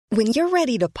When you're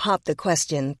ready to pop the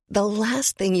question, the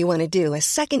last thing you want to do is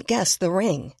second-guess the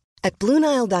ring. At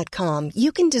BlueNile.com,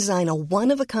 you can design a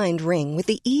one-of-a-kind ring with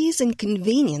the ease and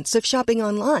convenience of shopping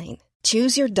online.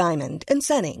 Choose your diamond and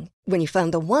setting. When you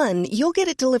find the one, you'll get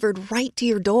it delivered right to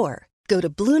your door. Go to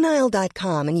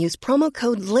BlueNile.com and use promo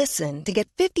code LISTEN to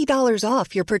get $50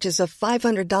 off your purchase of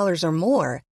 $500 or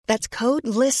more. That's code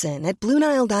LISTEN at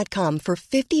BlueNile.com for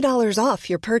 $50 off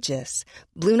your purchase.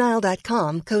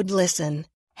 BlueNile.com, code LISTEN.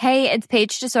 Hey, it's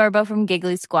Paige DeSorbo from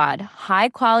Giggly Squad. High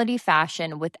quality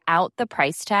fashion without the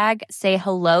price tag. Say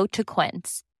hello to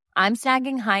Quince. I'm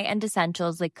snagging high-end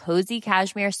essentials like cozy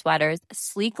cashmere sweaters,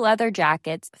 sleek leather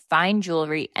jackets, fine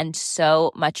jewelry, and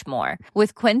so much more.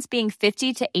 With Quince being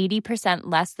 50 to 80%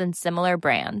 less than similar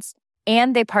brands.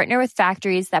 And they partner with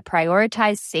factories that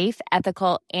prioritize safe,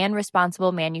 ethical, and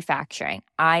responsible manufacturing.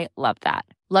 I love that.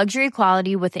 Luxury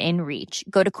quality within reach.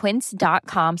 Go to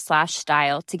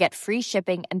quince.com/style to get free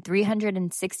shipping and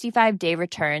 365-day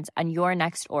returns on your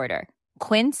next order.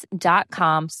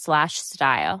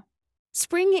 Quince.com/style.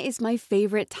 Spring is my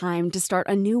favorite time to start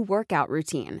a new workout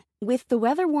routine. With the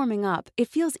weather warming up, it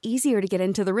feels easier to get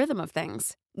into the rhythm of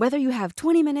things. Whether you have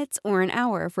 20 minutes or an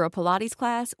hour for a Pilates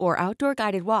class or outdoor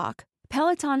guided walk,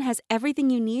 Peloton has everything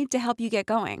you need to help you get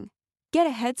going. Get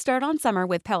a head start on summer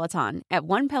with Peloton at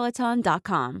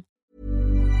onepeloton.com.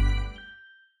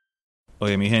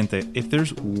 Oye, mi gente, if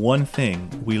there's one thing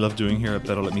we love doing here at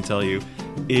Pero Let Me Tell You,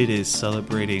 it is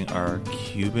celebrating our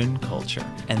Cuban culture.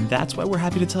 And that's why we're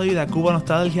happy to tell you that Cuba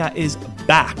Nostalgia is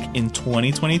back in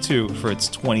 2022 for its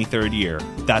 23rd year.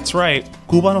 That's right,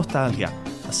 Cuba Nostalgia,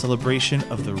 a celebration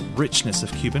of the richness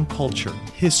of Cuban culture,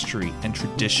 history, and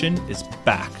tradition is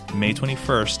back May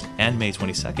 21st and May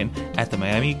 22nd at the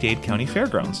Miami-Dade County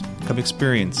Fairgrounds. Come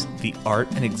experience the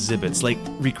art and exhibits like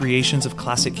recreations of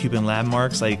classic Cuban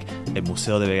landmarks like El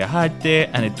Museo de Bellas Artes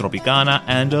and El Tropicana,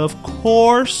 and of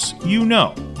course, you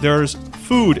know, there's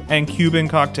food and Cuban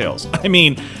cocktails. I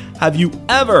mean, have you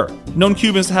ever known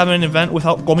Cubans to have an event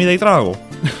without comida y trago?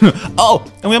 Oh,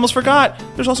 and we almost forgot,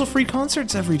 there's also free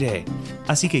concerts every day.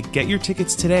 Así que get your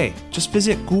tickets today. Just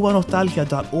visit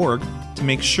cubanostalgia.org to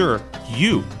make sure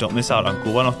you don't miss out on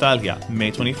Cuba Nostalgia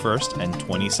May 21st and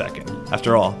 22nd.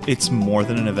 After all, it's more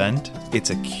than an event, it's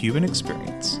a Cuban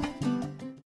experience.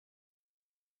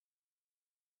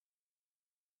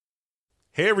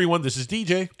 Hey everyone, this is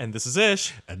DJ. And this is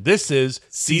Ish. And this is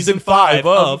Season 5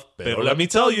 of Pero Let Me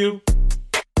Tell You.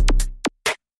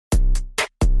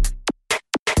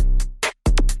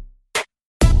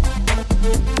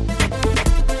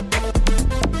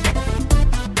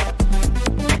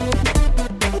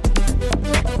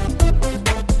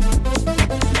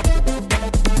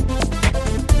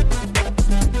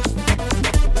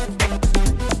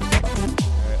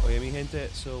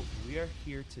 So we are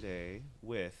here today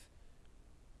with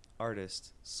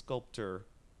artist, sculptor,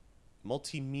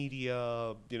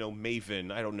 multimedia,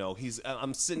 maven. I don't know.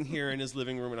 I'm sitting here in his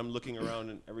living room and I'm looking around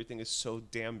and everything is so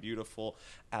damn beautiful.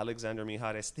 Alexander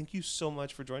Mijares, thank you so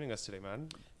much for joining us today, man.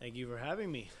 Thank you for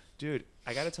having me. Dude,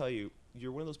 I got to tell you,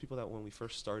 you're one of those people that when we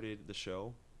first started the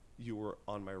show, you were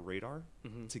on my radar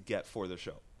to get for the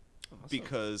show. Awesome.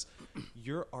 Because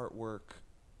your artwork,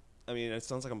 I mean, it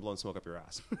sounds like I'm blowing smoke up your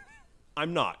ass.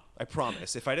 I'm not. I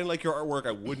promise. If I didn't like your artwork,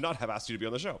 I would not have asked you to be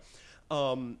on the show.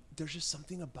 There's just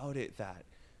something about it that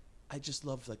I just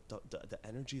love, like the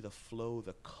energy, the flow,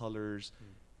 the colors.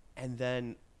 And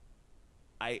then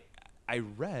I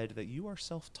read that you are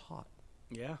self-taught.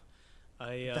 Yeah.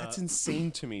 That's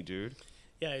insane to me, dude.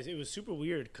 Yeah, it was super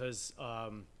weird because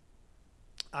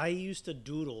I used to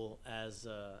doodle as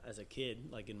a kid,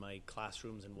 like in my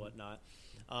classrooms and whatnot.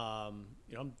 I'm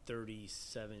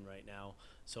 37 right now.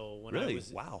 So when really? I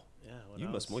was wow, yeah, you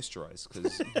must moisturize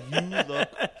because you look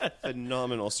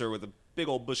phenomenal, sir, with a big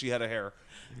old bushy head of hair.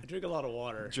 I drink a lot of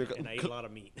water and I eat a lot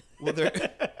of meat. Well,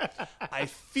 I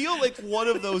feel like one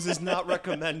of those is not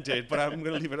recommended, but I'm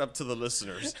going to leave it up to the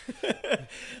listeners.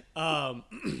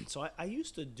 So I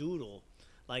used to doodle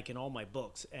like in all my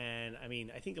books, and I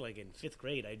mean, I think like in 5th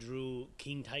grade, I drew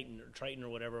King Triton or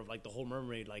whatever of like the whole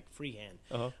mermaid like freehand.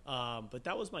 But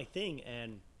that was my thing,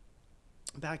 and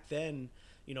back then,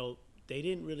 they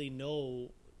didn't really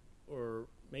know, or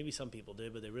maybe some people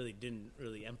did, but they really didn't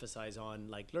really emphasize on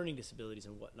like learning disabilities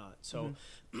and whatnot. So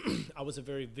I was a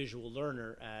very visual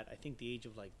learner at, I think, the age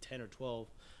of like 10 or 12.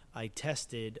 I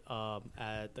tested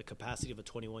at the capacity of a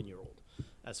 21-year-old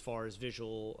as far as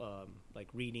visual, like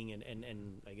reading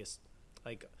and I guess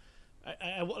like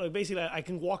Basically, I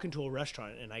can walk into a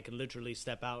restaurant and I can literally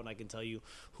step out and I can tell you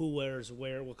who wears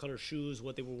what color shoes,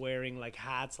 what they were wearing, like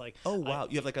hats, like. Oh wow,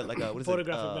 you have like a what is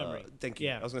photographic memory. Thank you.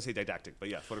 Yeah. I was gonna say didactic, but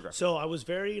yeah, photographic. So I was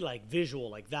very like visual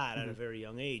like that at a very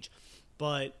young age,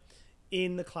 but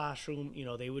in the classroom,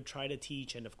 they would try to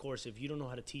teach, and of course, if you don't know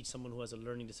how to teach someone who has a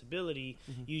learning disability,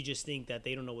 you just think that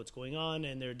they don't know what's going on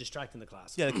and they're distracting the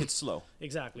class. Yeah, the kid's slow.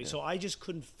 Exactly. Yeah. So I just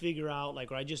couldn't figure out,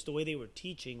 the way they were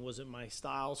teaching wasn't my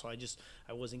style, so I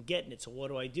wasn't getting it. So what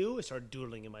do? I started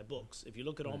doodling in my books. If you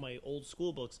look at all my old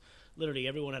school books, literally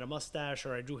everyone had a mustache,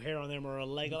 or I drew hair on them, or a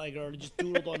leg, or just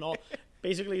doodled on all.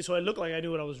 Basically, so I looked like I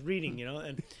knew what I was reading,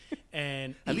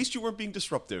 and at least you weren't being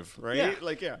disruptive, right?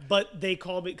 Yeah. But they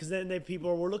called me because then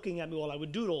people were looking at me while I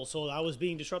would doodle, so I was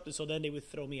being disruptive. So then they would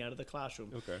throw me out of the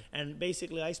classroom. Okay. And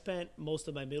basically, I spent most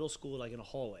of my middle school like in a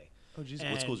hallway. Oh, geez.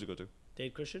 What schools did you go to?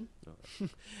 Dade Christian.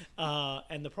 Okay.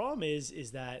 And the problem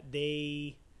is that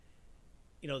they.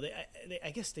 I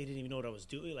guess they didn't even know what I was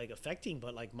doing, like affecting,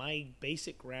 but like my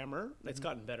basic grammar, it's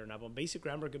gotten better now, but basic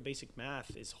grammar and basic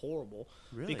math is horrible.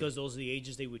 Really? Because those are the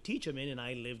ages they would teach them in, and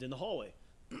I lived in the hallway.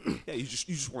 Yeah, you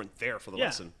just weren't there for the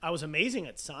lesson. I was amazing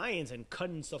at science and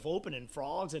cutting stuff open and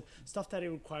frogs and stuff that it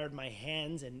required my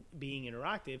hands and being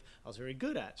interactive. I was very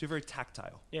good at. So you're very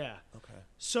tactile. Yeah. Okay.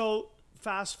 So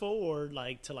fast forward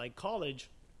to college.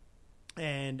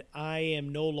 And I am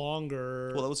no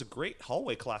longer. Well, that was a great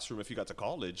hallway classroom if you got to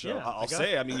college. Yeah, I'll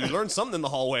say. I mean, you learned something in the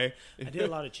hallway. I did a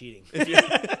lot of cheating.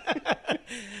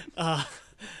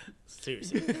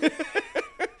 Seriously.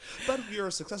 But you're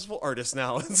a successful artist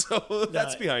now, and so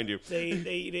that's behind you.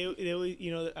 I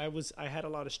had a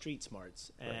lot of street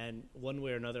smarts, and one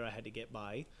way or another, I had to get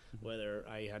by. Whether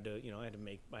I had to, I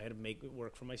had to make it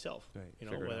work for myself.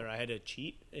 Right. Whether I had to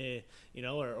cheat,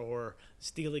 or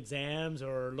steal exams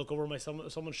or look over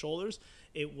someone's shoulders.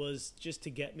 It was just to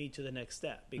get me to the next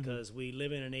step, because we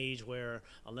live in an age where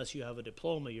unless you have a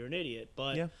diploma, you're an idiot.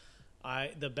 But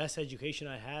the best education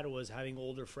I had was having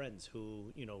older friends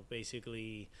who,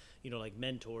 basically, like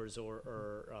mentors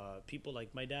or people.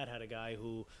 Like my dad had a guy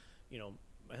who,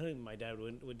 I think my dad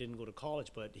didn't go to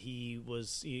college, but he always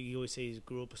say he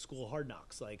grew up a school of hard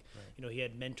knocks. Like, he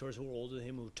had mentors who were older than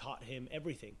him who taught him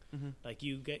everything. Like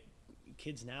you get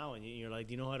kids now and you're like,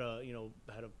 do you know how to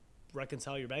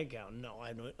reconcile your bank account? No,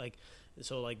 I know.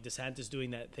 So DeSantis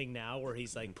doing that thing now where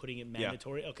he's like putting it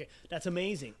mandatory. Okay. That's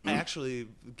amazing. I actually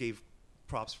gave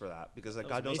props for that, because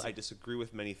God knows amazing. I disagree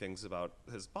with many things about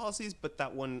his policies, but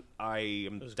that one I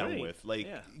am down great. with.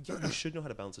 You should know how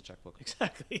to balance a checkbook.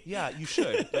 Exactly. Yeah, you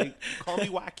should. Call me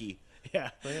wacky.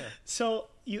 Yeah. But yeah. So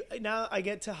now I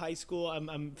get to high school.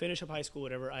 I'm finished up high school,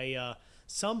 whatever. I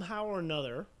somehow or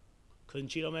another couldn't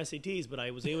cheat on my SATs, but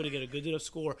I was able to get a good enough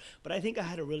score. But I think I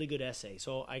had a really good essay,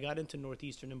 so I got into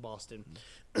Northeastern in Boston.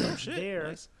 Oh shit! There,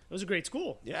 Nice. it was a great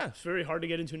school. Yeah. It's very hard to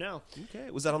get into now.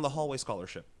 Okay. Was that on the hallway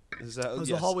scholarship? It was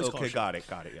a hallway scholarship. Okay,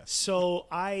 got it. Yes. So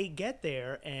I get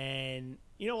there, and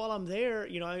while I'm there,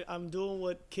 I'm doing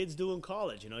what kids do in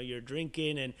college. You're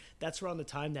drinking, and that's around the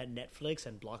time that Netflix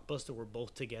and Blockbuster were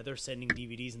both together, sending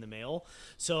DVDs in the mail.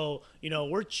 So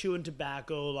we're chewing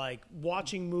tobacco, like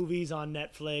watching movies on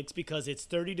Netflix because it's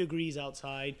 30 degrees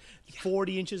outside,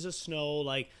 40 inches of snow,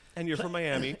 And you're from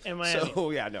Miami. And Miami.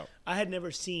 So yeah, no. I had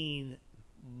never seen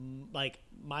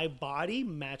my body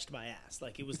matched my ass,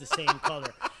 it was the same color.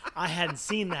 I hadn't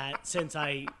seen that since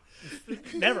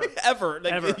never ever.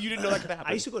 Ever. You didn't know that could happen.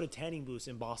 I used to go to tanning booths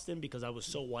in Boston because I was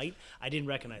so white. I didn't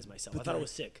recognize myself. I thought I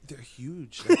was sick. They're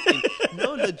huge.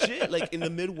 No, legit. In the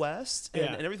Midwest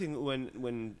and everything.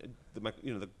 When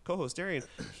the co-host Darian,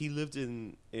 he lived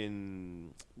in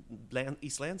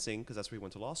East Lansing, because that's where he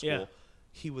went to law school. Yeah.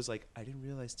 He was like, I didn't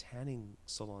realize tanning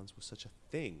salons was such a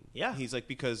thing. Yeah. He's like,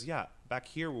 because back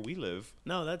here where we live,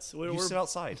 No, that's where you we're. sit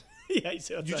outside. Yeah, you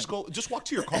sit outside. You just walk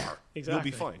to your car. Exactly. You'll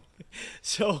be fine.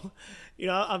 So,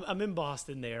 I'm in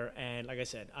Boston there, and like I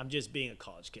said, I'm just being a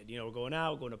college kid. We're going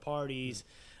out, going to parties.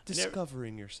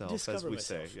 Discovering yourself, as we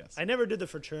say. Yes. I never did the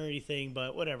fraternity thing,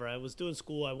 but whatever. I was doing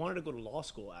school. I wanted to go to law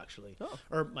school, actually. Oh.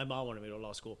 Or my mom wanted me to go to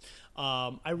law school.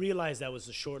 I realized that was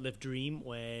a short-lived dream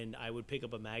when I would pick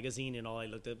up a magazine and all I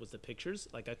looked at was the pictures.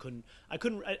 I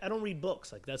don't read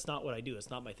books. That's not what I do.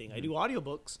 It's not my thing. I do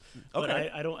audiobooks, but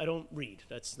Okay. I don't read.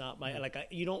 That's not my,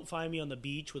 you don't find me on the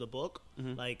beach with a book.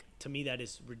 To me, that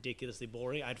is ridiculously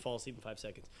boring. I'd fall asleep in 5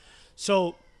 seconds.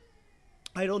 So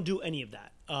I don't do any of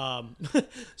that.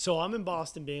 So I'm in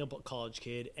Boston being a college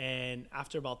kid, and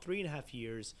after about 3.5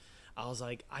 years, I was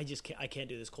like, I can't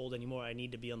do this cold anymore. I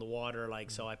need to be on the water. Like,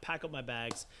 so I pack up my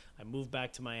bags. I moved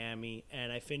back to Miami,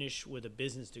 and I finished with a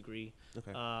business degree.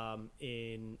 Okay.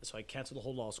 So I canceled the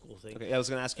whole law school thing. Okay. I was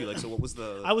gonna ask you, like, so what was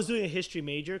the? I was doing a history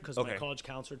major because my college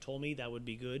counselor told me that would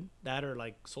be good. That or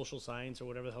like social science or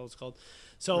whatever the hell it's called.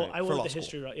 So I went with the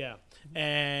history route. Yeah,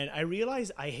 and I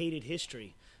realized I hated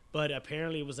history, but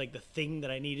apparently it was like the thing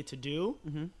that I needed to do.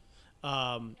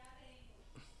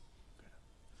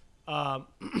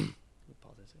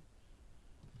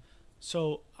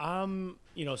 So I'm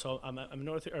I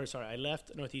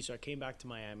left Northeastern. I came back to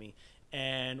Miami,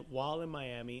 and while in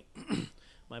Miami,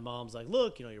 my mom's like,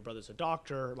 "Look, your brother's a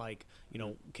doctor. Like,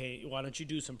 why don't you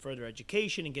do some further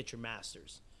education and get your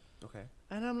master's?" Okay.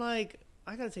 And I'm like,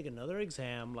 I gotta take another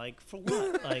exam. Like, for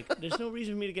what? Like, there's no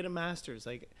reason for me to get a master's.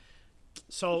 Like,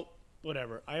 so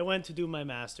whatever. I went to do my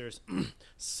master's.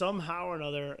 Somehow or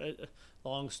another,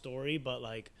 long story, but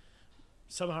like.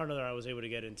 Somehow or another, I was able to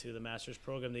get into the master's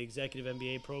program, the executive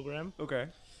MBA program. Okay.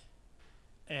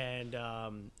 And I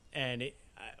don't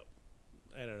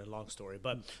know, long story,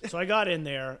 but so I got in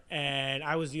there, and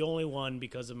I was the only one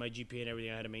because of my GPA and everything.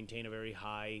 I had to maintain a very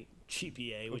high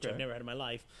GPA, which I've never had in my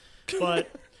life. But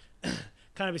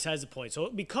kind of besides the point. So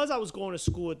because I was going to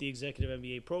school at the executive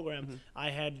MBA program, I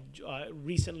had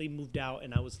recently moved out,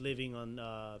 and I was living on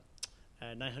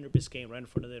 900 Biscayne, right in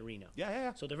front of the arena.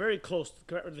 Yeah. So they're very close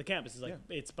to the campus. It's like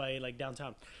it's by like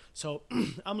downtown. So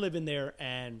I'm living there,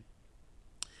 and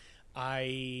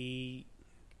I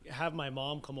have my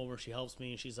mom come over. She helps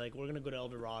me, and she's like, "We're gonna go to El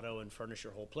Dorado and furnish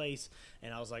your whole place."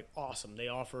 And I was like, "Awesome!" They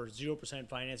offer 0%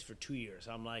 financing for 2 years.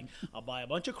 I'm like, "I'll buy a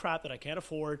bunch of crap that I can't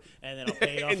afford, and then I'll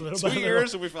pay it off a little bit." 2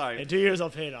 years will be fine. In 2 years,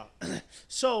 I'll pay it off.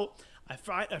 So I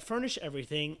furnish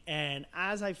everything, and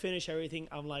as I finish everything,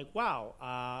 I'm like,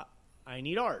 "Wow." I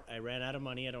need art. I ran out of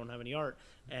money. I don't have any art.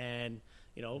 And,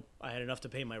 I had enough to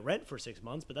pay my rent for 6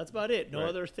 months, but that's about it. No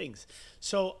other things.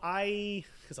 So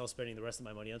because I was spending the rest of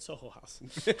my money on Soho House.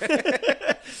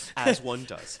 As one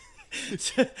does.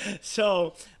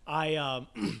 So I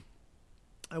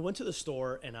went to the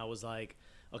store, and I was like,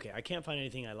 okay, I can't find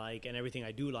anything I like, and everything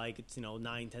I do like, it's,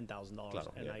 $9,000-$10,000,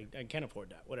 and I can't afford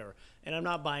that, whatever. And I'm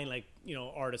not buying, like,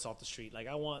 artists off the street. Like,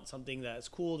 I want something that's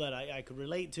cool that I could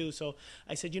relate to. So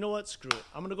I said, you know what, screw it.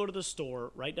 I'm going to go to the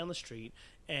store right down the street,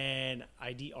 and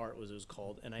ID Art was what it was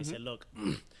called. And I said, look,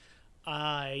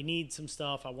 I need some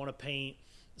stuff. I want to paint.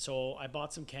 So I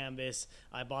bought some canvas.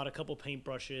 I bought a couple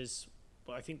paintbrushes.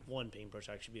 Well, I think one paintbrush,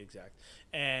 actually, to be exact.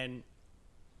 And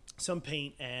some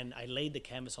paint, and I laid the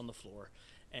canvas on the floor.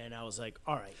 And I was like,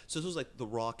 all right. So this was like the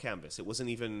raw canvas. It wasn't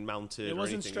even mounted. It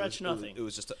wasn't stretched, nothing. It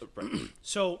was just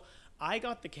So I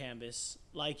got the canvas.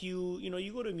 Like you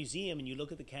go to a museum and you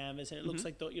look at the canvas and it looks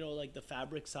like like the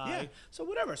fabric side. Yeah. So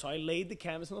whatever. So I laid the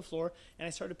canvas on the floor and I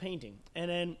started painting. And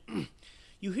then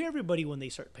you hear everybody when they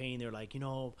start painting, they're like,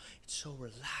 it's so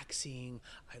relaxing.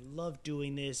 I love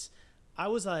doing this. I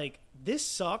was like, this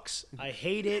sucks. I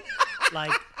hate it.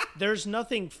 Like, there's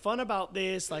nothing fun about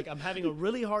this. Like, I'm having a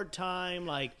really hard time.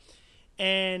 Like,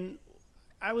 and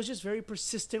I was just very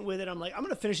persistent with it. I'm like, I'm going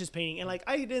to finish this painting. And, like,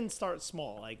 I didn't start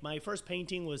small. Like, my first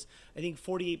painting was, I think,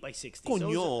 48 by 60. So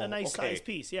it was a nice size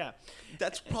piece, yeah.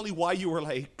 That's probably why you were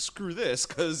like, screw this,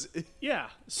 because... Yeah.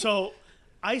 So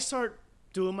I start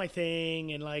doing my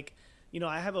thing, and, like...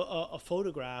 I have a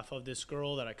photograph of this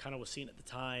girl that I kind of was seeing at the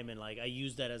time, and like I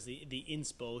used that as the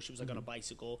inspo. She was like on a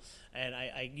bicycle, and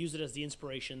I used it as the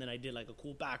inspiration. Then I did like a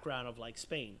cool background of like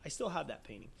Spain. I still have that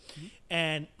painting,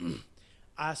 and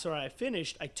after I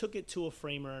finished, I took it to a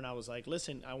framer, and I was like,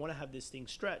 "Listen, I want to have this thing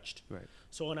stretched." Right.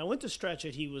 So when I went to stretch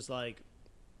it, he's like,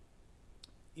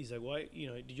 "Why?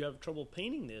 Did you have trouble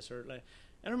painting this?" Or like,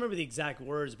 I don't remember the exact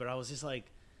words, but I was just like.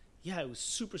 Yeah, it was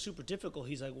super, super difficult.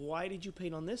 He's like, why did you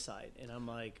paint on this side? And I'm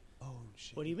like, oh,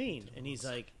 shit. What do you mean? And he's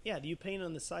like, yeah, you paint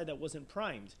on the side that wasn't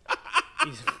primed.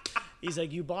 He's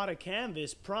like, you bought a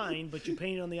canvas primed, but you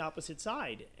painted on the opposite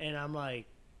side. And I'm like.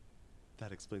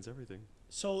 That explains everything.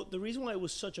 So the reason why it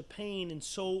was such a pain and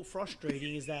so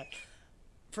frustrating is that,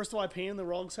 first of all, I painted on the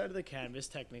wrong side of the canvas,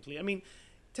 technically. I mean,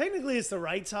 technically, it's the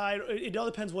right side. It all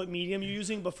depends what medium you're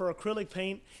using, but for acrylic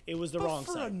paint, it was the wrong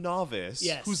side. For a novice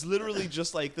who's literally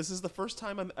just like, this is the first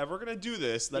time I'm ever going to do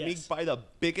this. Let me buy the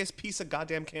biggest piece of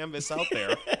goddamn canvas out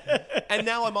there. And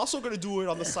now I'm also going to do it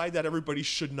on the side that everybody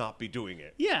should not be doing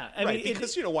it. Yeah. I mean,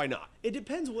 because, why not? It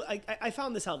depends. I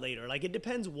found this out later. Like, it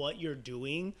depends what you're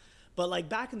doing. But, like,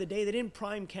 back in the day, they didn't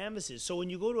prime canvases. So when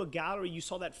you go to a gallery, you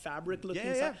saw that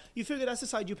fabric-looking side. You figure that's the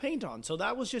side you paint on. So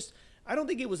that was just... I don't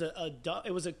think it was it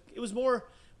was more, it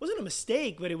wasn't a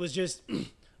mistake, but it was just,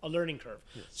 a learning curve.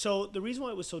 Yes. So the reason why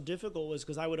it was so difficult was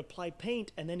because I would apply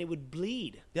paint and then it would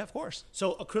bleed. Yeah, of course.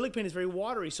 So acrylic paint is very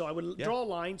watery. So I would draw a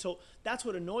line. So that's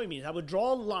what annoyed me. Is I would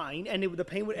draw a line and the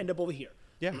paint would end up over here.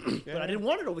 Yeah. But I didn't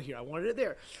want it over here. I wanted it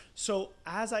there. So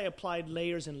as I applied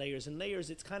layers and layers and layers,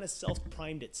 it's kind of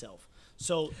self-primed itself.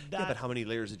 So that. Yeah, but how many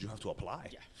layers did you have to apply?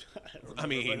 Yeah. I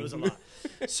mean, but it was a lot.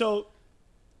 So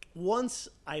once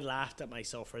I laughed at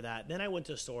myself for that, then I went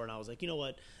to a store and I was like, you know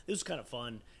what? This was kind of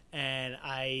fun. And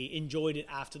I enjoyed it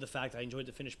after the fact. I enjoyed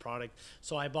the finished product.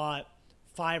 So I bought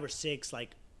 5 or 6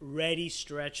 like ready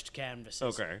stretched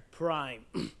canvases. Okay. Prime.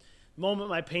 Moment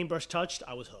my paintbrush touched,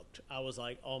 I was hooked. I was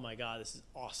like, oh my God, this is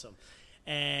awesome.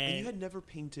 And you had never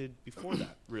painted before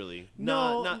that, really?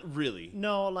 No, not really.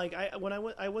 No, like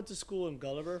I went to school in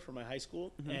Gulliver for my high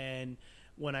school, and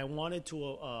when I wanted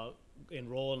to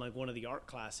enroll in like one of the art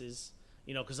classes,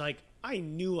 you know, because like I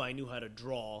knew how to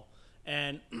draw,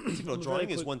 and drawing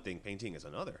is one thing, painting is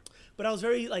another. But I was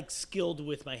very like skilled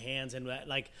with my hands, and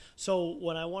like so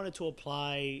when I wanted to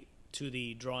apply to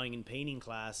the drawing and painting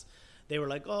class, they were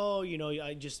like, oh, you know,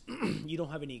 I just you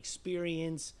don't have any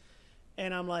experience.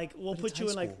 And I'm like, we'll put you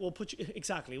in like, we'll put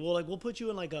you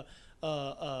in like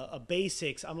a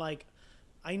basics. I'm like,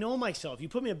 I know myself. You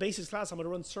put me in a basics class, I'm going to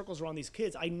run circles around these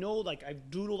kids. I know, like, I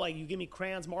doodle, like, you give me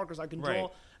crayons, markers, I can draw. Right.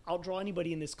 I'll draw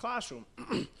anybody in this classroom.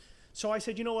 So I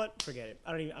said, you know what? Forget it.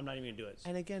 I'm not even going to do it.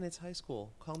 And again, it's high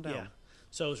school. Calm down. Yeah.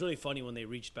 So it was really funny when they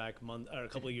reached back a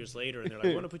couple of years later, and they're like,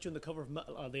 "We want to put you in the cover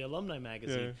of the alumni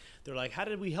magazine." Yeah. They're like, "How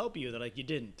did we help you?" They're like, "You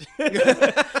didn't."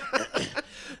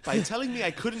 By telling me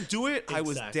I couldn't do it,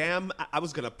 exactly. I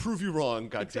was gonna prove you wrong.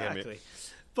 God damn it.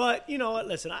 But you know what?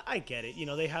 Listen, I get it. You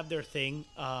know, they have their thing.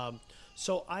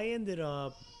 So I ended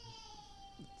up.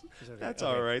 That's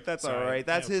all right. That's all right.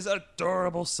 That's his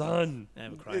adorable son I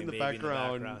have a crying in the baby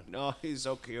background. In the background. No, he's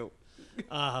so cute.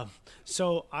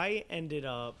 So I ended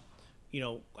up. You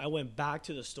know, I went back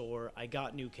to the store. I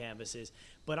got new canvases,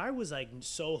 but I was like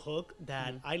so hooked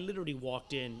that I literally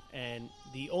walked in, and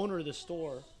the owner of the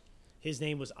store, his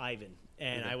name was Ivan,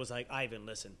 and I was like, Ivan,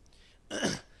 listen,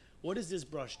 what does this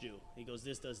brush do? He goes,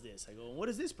 this does this. I go, what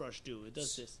does this brush do? It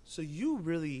does this. So you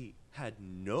really had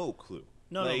no clue.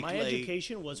 No, my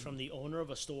education was from the owner of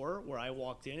a store where I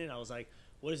walked in, and I was like,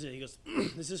 what is it? He goes,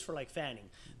 this is for like fanning.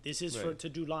 This is to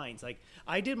do lines. Like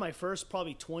I did my first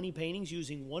probably 20 paintings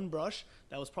using one brush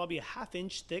that was probably a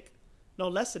half-inch thick, no,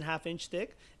 less than half-inch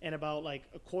thick, and about like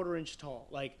a quarter-inch tall.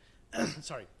 Like,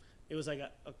 sorry, it was like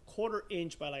a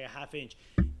quarter-inch by like a half-inch.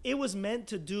 It was meant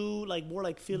to do like more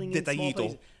like filling in small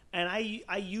places. And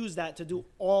I use that to do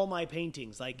all my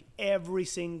paintings, like every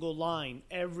single line,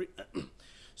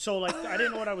 so like I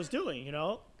didn't know what I was doing, you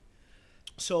know.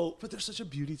 So, but there's such a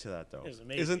beauty to that, though,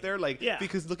 amazing. Isn't there? Like,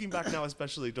 because looking back now,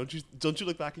 especially, don't you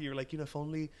look back and you're like, you know, if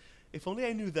only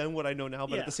I knew then what I know now.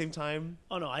 But at the same time,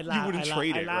 oh no, you wouldn't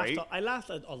trade it, right? I laughed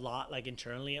a lot, like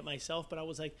internally at myself, but I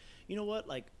was like, you know what?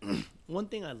 Like, one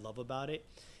thing I love about it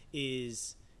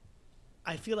is,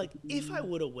 I feel like if I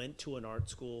would have went to an art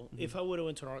school, if I would have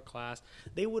went to an art class,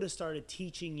 they would have started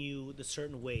teaching you the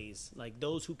certain ways, like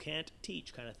those who can't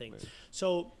teach, kind of thing. Right.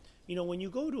 So. You know, when you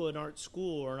go to an art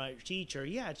school or an art teacher,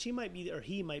 she might be, or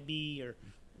he might be, or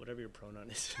whatever your pronoun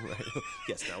is. Right.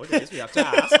 Yes, nowadays we have to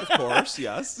ask, of course,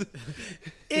 yes.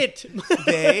 It.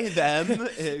 They, them,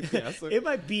 yes. It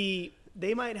might be,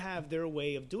 they might have their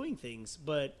way of doing things,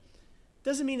 but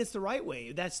doesn't mean it's the right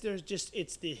way.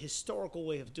 It's the historical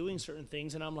way of doing certain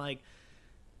things. And I'm like,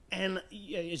 and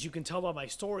as you can tell by my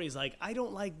stories, like, I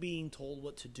don't like being told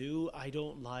what to do. I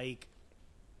don't like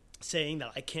saying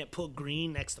that I can't put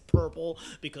green next to purple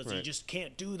because you just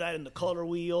can't do that in the color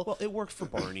wheel. Well, it worked for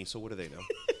Barney, so what do they know?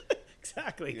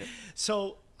 Exactly. Yeah.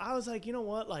 So I was like, you know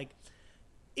what? Like,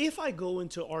 if I go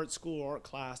into art school or art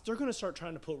class, they're going to start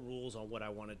trying to put rules on what I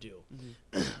want to do.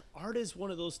 Art is one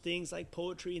of those things like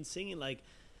poetry and singing, like,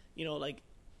 you know, like,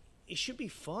 it should be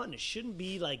fun. It shouldn't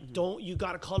be like, you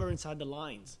got to color inside the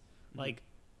lines. Like,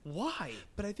 why?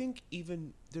 But I think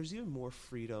there's even more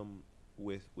freedom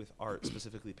with art,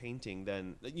 specifically painting,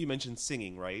 than you mentioned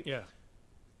singing, right? Yeah.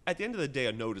 At the end of the day,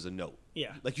 a note is a note.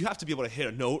 Yeah. Like, you have to be able to hit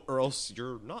a note, or else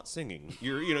you're not singing.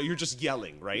 You're just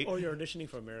yelling, right? Or you're auditioning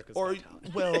for America's Got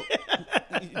Talent. Well,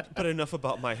 but enough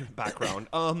about my background.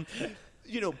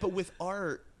 You know, but with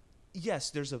art, yes,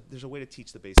 there's a way to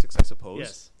teach the basics, I suppose.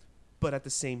 Yes. But at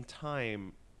the same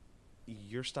time,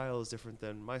 your style is different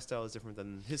than my style is different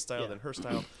than his style than her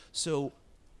style. So.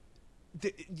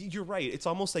 You're right. It's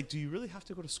almost like, do you really have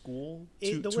to go to school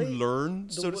to learn,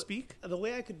 so to speak?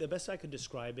 The best I could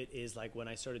describe it is like when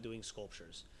I started doing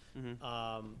sculptures.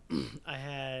 I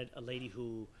had a lady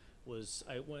who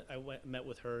met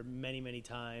with her many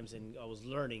times, and I was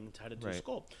learning how to do Right.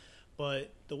 sculpt.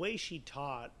 But the way she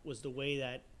taught was the way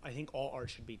that I think all art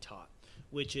should be taught,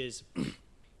 which is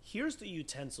here's the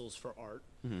utensils for art.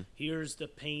 Here's the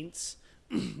paints.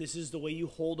 This is the way you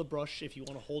hold a brush if you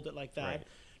want to hold it like that. Right.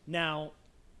 Now,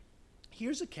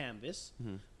 here's a canvas.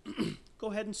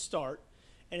 Go ahead and start.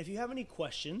 And if you have any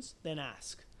questions, then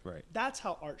ask. Right. That's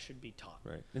how art should be taught.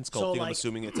 Right. In sculpting, So, I'm like-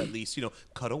 assuming it's at least,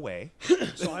 cut away.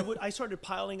 So I started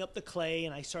piling up the clay,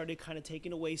 and I started kind of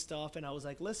taking away stuff, and I was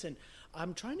like, listen,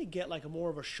 I'm trying to get like a more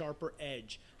of a sharper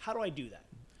edge. How do I do that?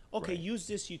 Okay, Right. use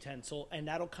this utensil, and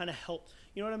that'll kind of help.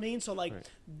 You know what I mean? So like, Right.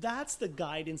 that's the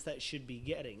guidance that should be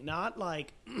getting. Not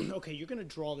like, okay, you're going to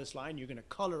draw this line, you're going to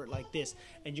color it like this,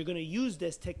 and you're going to use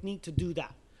this technique to do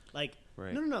that. Like,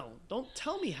 Right. no. Don't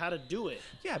tell me how to do it.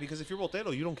 Yeah, because if you're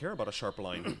Voltaire, you don't care about a sharp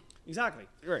line. Exactly.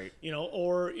 Right.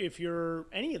 Or if you're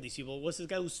any of these people, what's this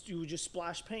guy who just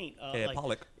splash paint?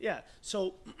 Pollock. Yeah.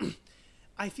 So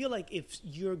I feel like if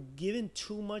you're given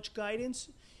too much guidance,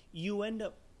 you end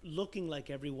up looking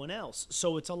like everyone else.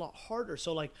 So it's a lot harder.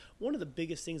 So like one of the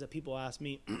biggest things that people ask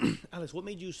me, Alex, what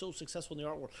made you so successful in the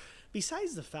art world?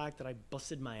 Besides the fact that I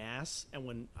busted my ass, and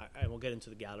when I will get into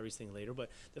the galleries thing later, but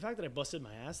the fact that I busted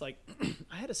my ass, like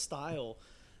I had a style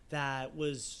that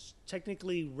was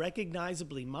technically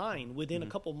recognizably mine within a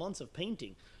couple months of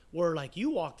painting, where like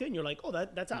you walked in, you're like, oh,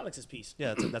 that's Alex's piece.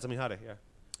 Yeah, that's a Mijares, yeah.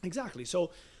 Exactly.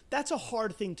 So that's a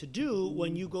hard thing to do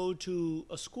when you go to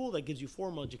a school that gives you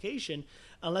formal education,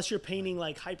 unless you're painting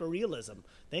like hyperrealism.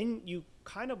 Then you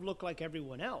kind of look like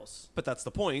everyone else. But that's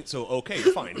the point, so okay,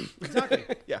 you're fine. Exactly.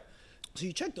 Yeah. So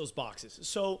you check those boxes.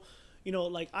 So,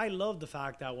 like I love the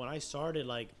fact that when I started,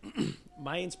 like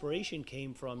my inspiration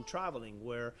came from traveling,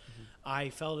 where I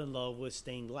fell in love with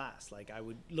stained glass. Like I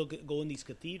would go in these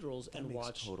cathedrals and Makes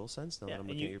watch. total sense now Yeah, that I'm and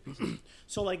looking at your pieces.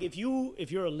 So like if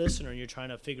you're a listener and you're trying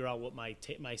to figure out what my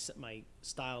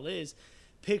style is,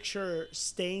 picture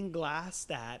stained glass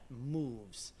that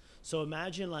moves. So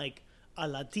imagine like a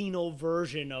Latino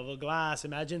version of a glass.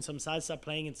 Imagine some salsa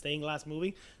playing and stained glass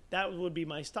moving. That would be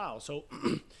my style. So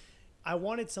I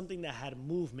wanted something that had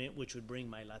movement, which would bring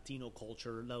my Latino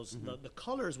culture. Those the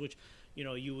colors, which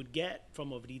you would get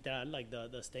from Obrita, like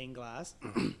the stained glass,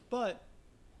 but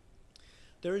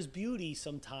there is beauty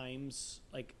sometimes,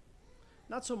 like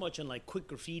not so much in like quick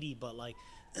graffiti, but like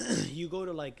you go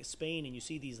to like Spain and you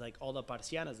see these like all the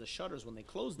persianas, the shutters, when they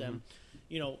close them,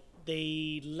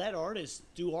 they let artists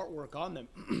do artwork on them.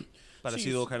 But I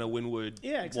see little kind of Winwood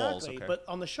Yeah, walls. exactly. Okay. But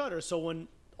on the shutter, so when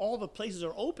all the places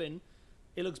are open,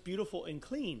 it looks beautiful and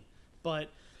clean. But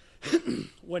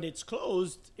when it's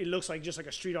closed, it looks like just like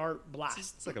a street art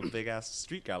blast. It's like a big ass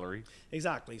street gallery.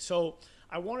 Exactly. So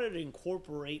I wanted to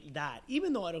incorporate that,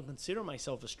 even though I don't consider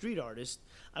myself a street artist.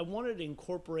 I wanted to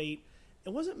incorporate. It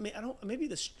wasn't. Maybe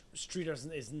the street art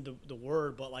isn't the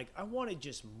word, but like I wanted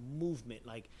just movement.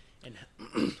 Like, and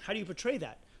how do you portray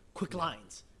that? Quick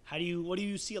lines. What do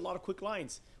you see a lot of quick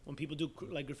lines when people do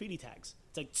like graffiti tags?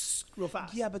 It's like real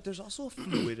fast. Yeah, but there's also a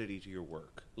fluidity to your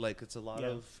work. Like it's a lot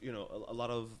of a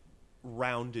lot of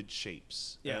rounded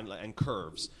shapes and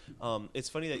curves. It's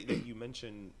funny that you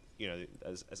mentioned,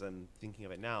 as I'm thinking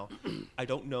of it now, I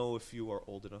don't know if you are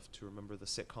old enough to remember the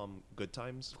sitcom Good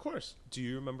Times. Of course. Do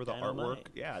you remember the Dynamite. artwork?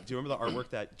 Yeah. Do you remember the artwork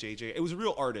that JJ? It was a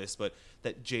real artist, but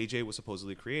that JJ was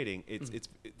supposedly creating. It's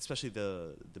especially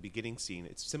the beginning scene.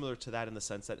 It's similar to that in the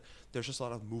sense that there's just a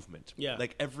lot of movement. Yeah.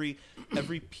 Like every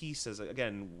piece,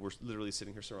 again, we're literally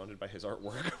sitting here surrounded by his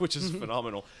artwork, which is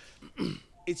phenomenal.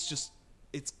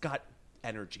 It's got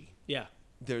energy. Yeah.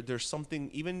 There's something,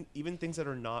 even things that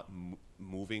are not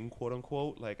moving, quote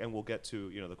unquote, like, and we'll get to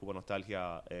the Cuba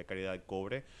Nostalgia, Caridad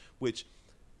Cobre, which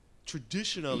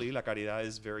traditionally La Caridad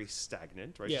is very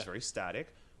stagnant, right? Yeah. She's very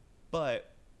static,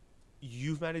 but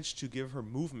you've managed to give her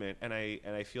movement, and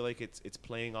I feel like it's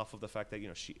playing off of the fact that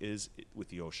she is with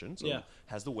the ocean, so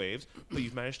has the waves, but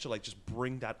you've managed to like just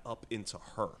bring that up into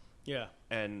her. Yeah.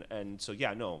 And so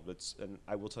and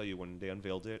I will tell you, when they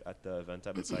unveiled it at the event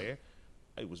at Betsaye,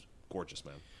 it was gorgeous,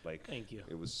 man. Like, thank you.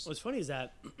 It was. What's funny is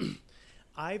that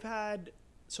I've had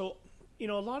a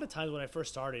lot of times when I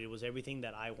first started, it was everything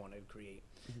that I wanted to create.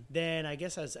 Then I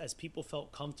guess as people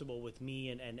felt comfortable with me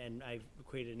and I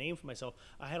created a name for myself,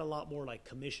 I had a lot more like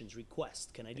commissions,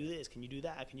 requests. Can I do this? Can you do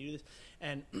that? Can you do this?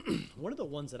 And one of the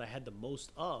ones that I had the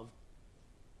most of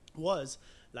was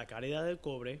La Caridad del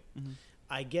Cobre.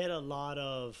 I get a lot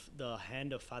of the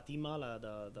Hand of Fatima,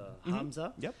 the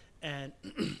Hamza. Yep. And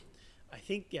I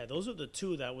think, those are the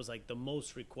two that was like the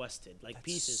most requested, like That's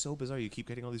pieces. so bizarre. You keep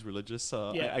getting all these religious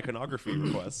iconography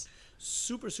requests.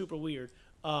 Super, super weird.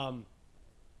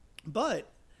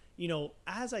 But,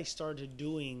 as I started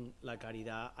doing La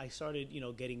Caridad, I started,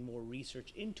 getting more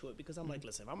research into it because I'm like,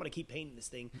 listen, if I'm going to keep painting this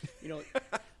thing,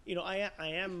 I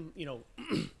am,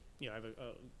 I have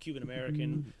a Cuban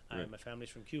American. My family's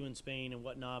from Cuba, Spain, and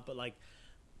whatnot. But like,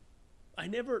 I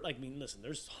never listen.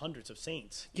 There's hundreds of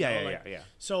saints. Yeah.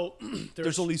 So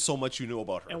there's only so much you know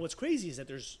about her. And what's crazy is that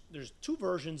there's two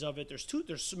versions of it. There's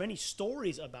so many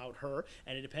stories about her,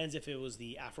 and it depends if it was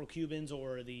the Afro-Cubans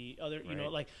or the other.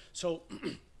 So.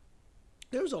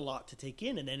 There's a lot to take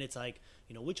in, and then it's like,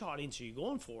 which audience are you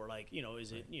going for? Like,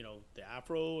 is it the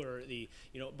Afro or the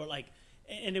but like,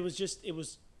 and it was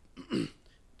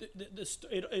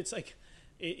it's like.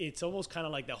 It's almost kind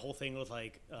of like that whole thing with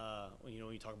like when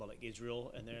you talk about like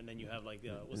Israel and then you have like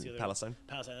what's the other Palestine.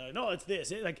 Like, no, it's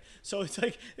this. So it's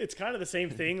like it's kind of the same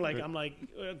thing. Like I'm like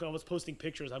I was posting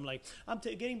pictures. I'm like I'm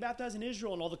getting baptized in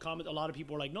Israel, and all the comments. A lot of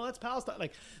people were like, no, that's Palestine.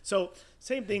 Like so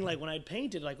same thing. Like when I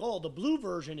painted, like the blue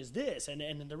version is this, and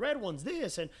then the red one's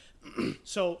this, and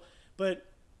so but.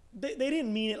 They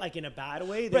didn't mean it like in a bad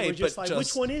way. They were just like,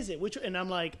 which one is it? And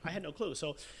I'm like, I had no clue.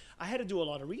 So I had to do a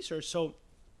lot of research. So.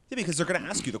 Yeah, because they're going to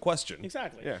ask you the question.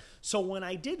 Exactly. Yeah. So when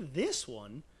I did this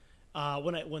one,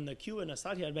 when the Cuban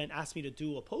Estancia event asked me to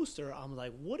do a poster, I'm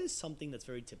like, what is something that's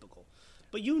very typical?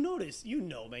 But you notice,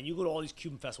 man, you go to all these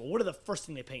Cuban festivals. What are the first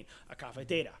thing they paint? A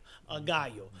cafetera, a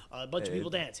gallo, a bunch of people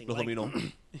dancing. El domino.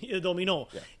 El domino.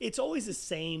 Yeah. It's always the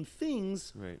same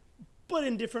things. Right. But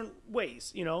in different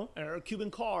ways, or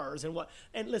Cuban cars and what.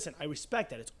 And listen, I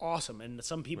respect that. It's awesome. And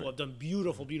some people have done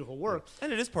beautiful, beautiful work.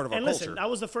 And it is part of our culture. And listen, that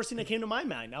was the first thing that came to my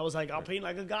mind. I was like, I'll paint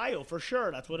like a gallo for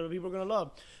sure. That's what people are going to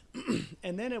love.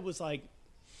 And then it was like,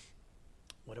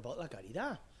 what about La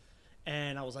Caridad?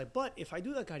 And I was like, but if I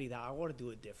do La Caridad, I want to do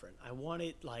it different. I want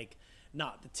it like...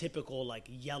 not the typical like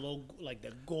yellow, like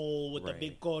the gold with the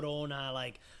big corona,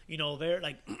 like they're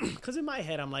like, because in my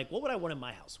head I'm like, what would I want in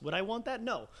my house? Would I want that?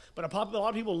 No, but a lot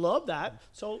of people love that.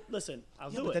 So listen,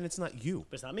 I'll do it. But then it's not you.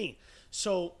 But it's not me.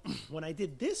 So when I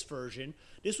did this version,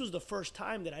 this was the first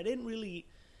time that I didn't really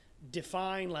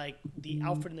define like the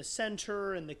outfit in the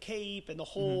center and the cape and the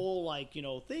whole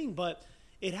thing, but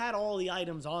it had all the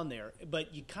items on there.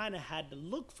 But you kind of had to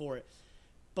look for it.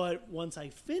 But once I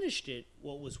finished it,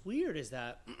 what was weird is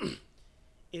that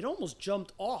it almost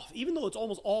jumped off. Even though it's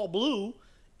almost all blue,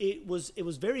 it was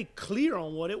very clear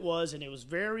on what it was, and it was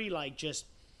very like just.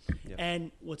 Yep.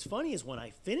 And what's funny is when I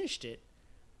finished it,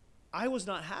 I was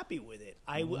not happy with it.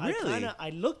 I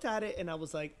looked at it and I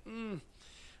was like,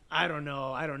 I don't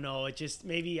know. It just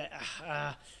maybe,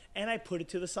 and I put it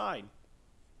to the side,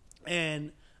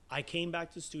 and I came back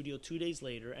to the studio 2 days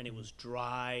later, and it was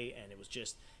dry, and it was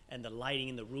just. And the lighting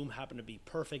in the room happened to be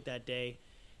perfect that day.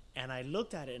 And I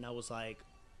looked at it and I was like,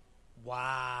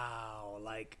 wow,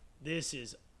 like, this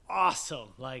is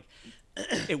awesome. Like,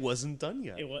 it wasn't done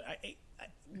yet.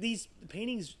 These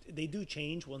paintings, they do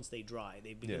change once they dry.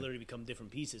 They literally become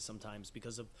different pieces sometimes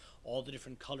because of all the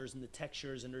different colors and the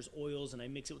textures. And there's oils, and I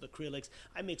mix it with acrylics.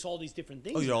 I mix all these different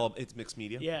things. It's mixed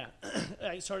media? Yeah.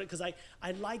 I started because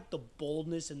I like the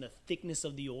boldness and the thickness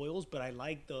of the oils, but I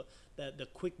like the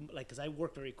quick, like, because I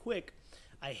work very quick.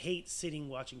 I hate sitting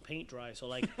watching paint dry. So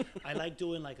like I like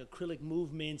doing like acrylic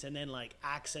movements and then like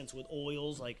accents with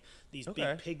oils, like these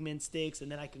big pigment sticks,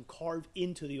 and then I can carve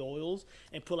into the oils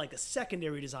and put like a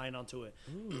secondary design onto it.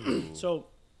 So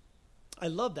I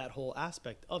love that whole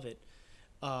aspect of it.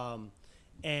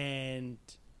 And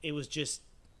it was just,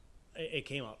 it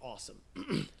came out awesome.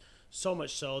 So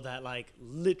much so that like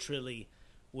literally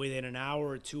within an hour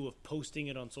or two of posting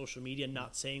it on social media,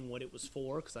 not saying what it was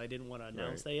for because I didn't want to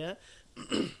announce that yet,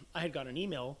 I had got an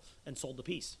email and sold the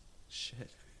piece. Shit.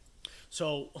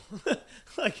 So,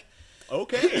 like...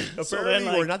 Okay.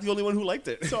 Apparently we're not the only one who liked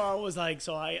it. So I was like...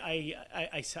 So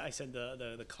I said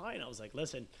the client, I was like,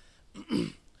 listen,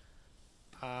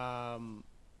 I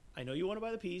know you want to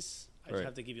buy the piece. I just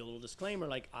have to give you a little disclaimer.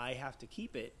 Like, I have to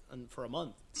keep it for a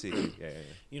month. See, yeah.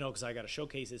 Because I got to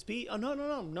showcase this piece. Oh,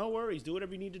 no worries. Do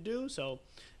whatever you need to do. So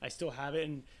I still have it.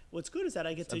 And what's good is that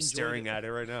I get to enjoy it. I'm staring at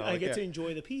it right now. I get to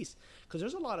enjoy the piece. Because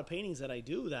there's a lot of paintings that I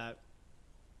do that,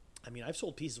 I mean, I've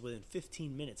sold pieces within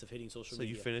 15 minutes of hitting social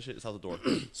media. So you finish it, it's out the door.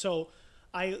 So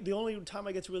the only time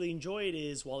I get to really enjoy it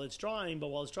is while it's drying. But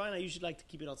while it's drying, I usually like to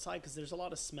keep it outside because there's a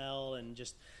lot of smell and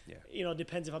just, it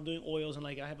depends if I'm doing oils and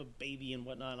like I have a baby and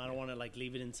whatnot, and I don't want to like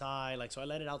leave it inside. Like, so I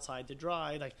let it outside to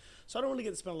dry. Like, so I don't really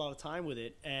get to spend a lot of time with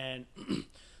it. And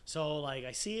so like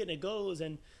I see it and it goes,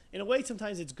 and in a way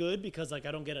sometimes it's good because like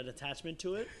I don't get an attachment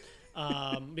to it.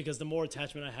 Because the more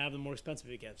attachment I have, the more expensive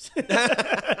it gets.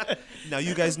 Now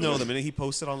you guys know the minute he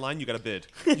posts it online, you got to bid.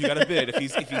 You got to bid.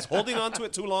 If he's holding on to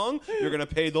it too long, you're gonna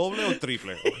pay doble or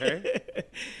triple. Okay.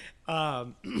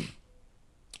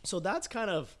 So that's kind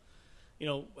of,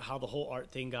 how the whole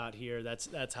art thing got here.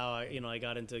 That's how I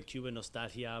got into Cuban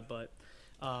nostalgia. But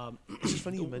it's just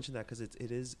funny you mentioned that, because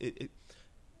it is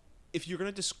if you're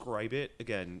gonna describe it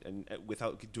again and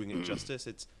without doing it justice,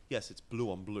 it's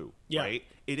blue on blue, right?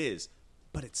 It is,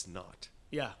 but it's not.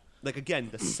 Yeah. Like, again,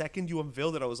 the second you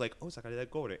unveiled it, I was like, oh, Escalera del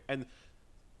Cobre, and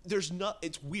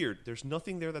it's weird. There's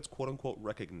nothing there that's quote unquote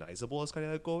recognizable as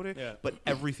Escalera del Cobre, but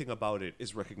everything about it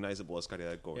is recognizable as Escalera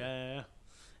del Cobre. Yeah.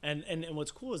 And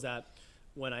what's cool is that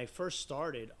when I first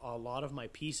started, a lot of my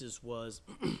pieces was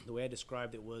the way I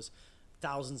described it was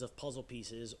thousands of puzzle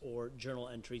pieces or journal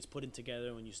entries put in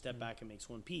together. When you step back, it makes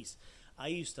one piece. I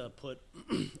used to put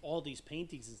all these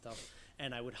paintings and stuff,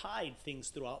 and I would hide things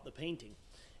throughout the painting.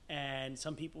 And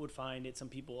some people would find it, some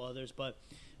people others. But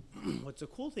what's the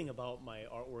cool thing about my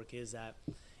artwork is that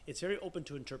it's very open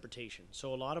to interpretation.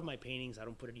 So a lot of my paintings, I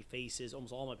don't put any faces.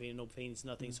 Almost all my paintings, no faces,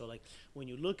 nothing. So like when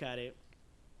you look at it,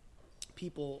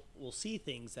 people will see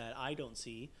things that I don't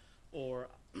see. Or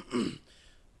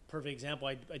perfect example,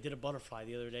 I did a butterfly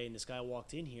the other day, and this guy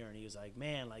walked in here and he was like,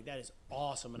 man, like that is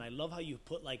awesome, and I love how you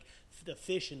put like the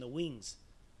fish in the wings.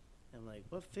 And I'm like,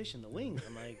 what fish in the wings?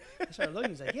 I'm like, I started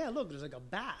looking, he's like, yeah, look, there's like a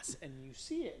bass, and you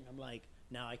see it, and I'm like,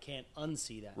 now I can't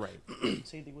unsee that. Right.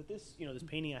 Same thing with this, this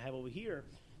painting I have over here.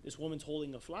 This woman's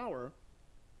holding a flower.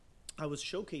 I was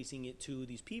showcasing it to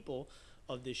these people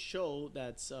of this show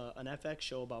that's an FX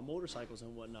show about motorcycles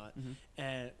and whatnot,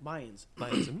 and Mayans.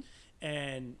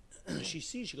 And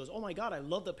she goes, oh my God, I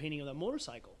love the painting of that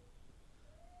motorcycle.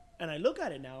 And I look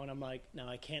at it now, and I'm like, now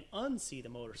I can't unsee the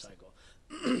motorcycle.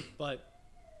 But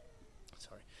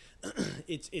sorry,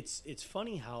 it's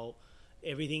funny how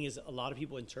everything is, a lot of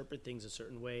people interpret things a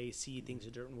certain way, see things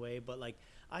a certain way, but like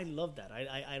I love that.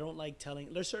 I don't like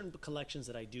telling. There's certain collections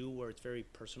that I do where it's very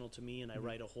personal to me, and I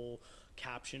write a whole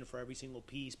caption for every single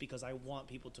piece because I want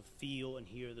people to feel and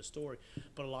hear the story.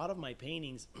 But a lot of my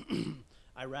paintings,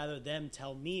 I rather them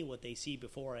tell me what they see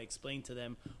before I explain to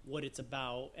them what it's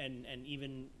about, and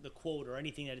even the quote or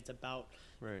anything that it's about,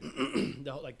 right?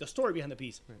 the story behind the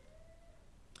piece. Right.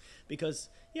 Because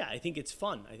I think it's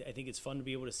fun. I think it's fun to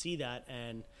be able to see that,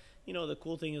 and the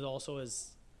cool thing is also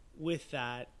is with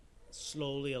that,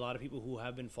 slowly a lot of people who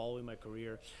have been following my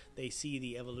career, they see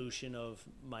the evolution of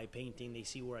my painting. They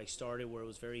see where I started, where it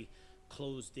was very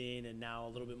closed in, and now a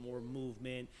little bit more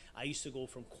movement. I used to go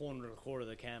from corner to corner of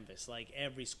the canvas, like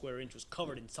every square inch was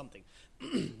covered in something.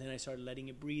 Then I started letting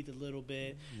it breathe a little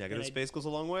bit. Negative space goes a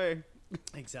long way.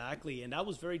 Exactly, and that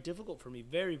was very difficult for me,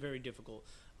 very, very difficult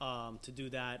to do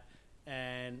that.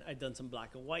 And I'd done some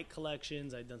black and white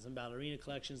collections, I'd done some ballerina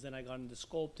collections, then I got into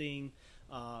sculpting.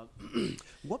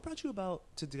 What brought you about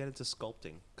to get into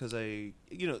sculpting? Because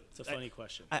it's a funny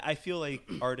question. I feel like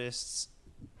artists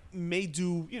may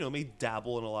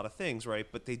dabble in a lot of things, right?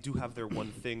 But they do have their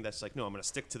one thing that's like, no, I'm going to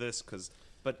stick to this.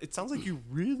 But it sounds like you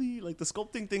really, like the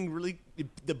sculpting thing really,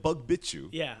 the bug bit you.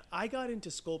 Yeah, I got into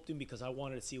sculpting because I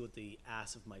wanted to see what the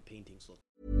ass of my paintings looked.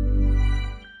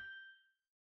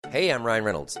 Hey, I'm Ryan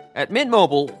Reynolds. At Mint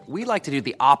Mobile, we like to do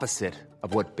the opposite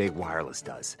of what Big Wireless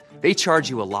does. They charge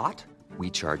you a lot. We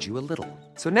charge you a little.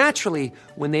 So naturally,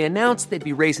 when they announced they'd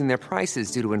be raising their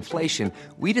prices due to inflation,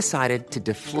 we decided to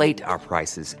deflate our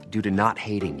prices due to not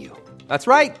hating you. That's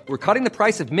right. We're cutting the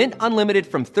price of Mint Unlimited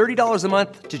from $30 a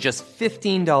month to just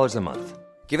 $15 a month.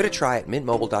 Give it a try at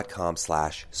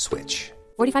mintmobile.com/switch.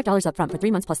 $45 up front for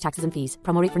 3 months plus taxes and fees.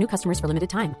 Promo rate for new customers for limited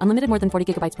time. Unlimited more than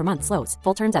 40 gigabytes per month. Slows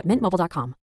full terms at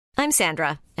mintmobile.com. I'm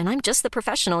Sandra, and I'm just the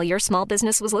professional your small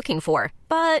business was looking for.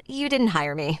 But you didn't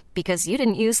hire me because you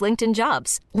didn't use LinkedIn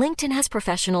Jobs. LinkedIn has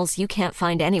professionals you can't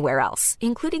find anywhere else,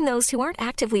 including those who aren't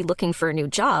actively looking for a new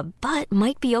job, but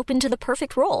might be open to the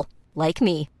perfect role, like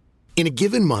me. In a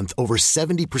given month, over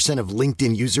 70% of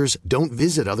LinkedIn users don't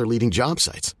visit other leading job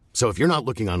sites. So if you're not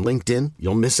looking on LinkedIn,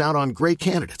 you'll miss out on great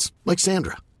candidates like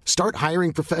Sandra. Start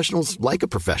hiring professionals like a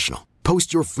professional.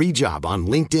 Post your free job on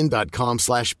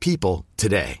linkedin.com/people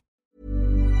today.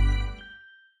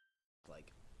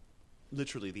 Like,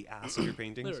 literally the ass of your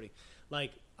paintings? Literally.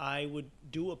 Like, I would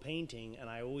do a painting, and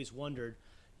I always wondered,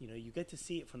 you get to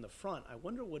see it from the front. I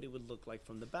wonder what it would look like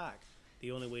from the back.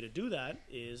 The only way to do that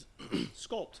is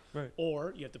sculpt. Right.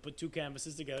 Or you have to put two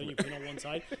canvases together, and you paint on one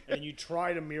side, and you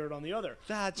try to mirror it on the other.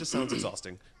 That just sounds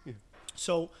exhausting. Yeah.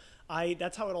 So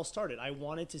that's how it all started. I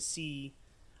wanted to see...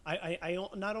 I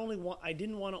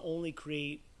didn't want to only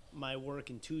create my work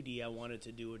in 2D. I wanted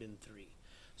to do it in 3.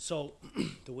 So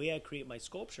the way I create my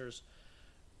sculptures,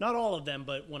 not all of them,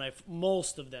 but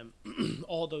most of them,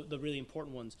 all the really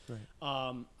important ones, right.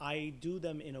 I do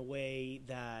them in a way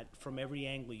that from every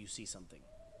angle you see something.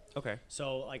 Okay.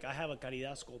 So, like, I have a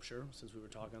caridad sculpture, since we were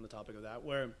talking on the topic of that,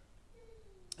 where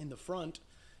in the front,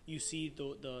 you see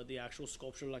the actual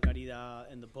sculpture, La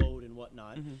Caridad, and the boat and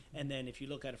whatnot. And then if you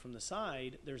look at it from the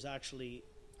side, there's actually,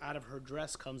 out of her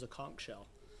dress comes a conch shell.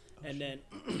 And then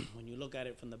when you look at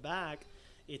it from the back,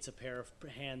 it's a pair of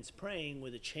hands praying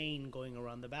with a chain going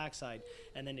around the backside.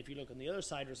 And then if you look on the other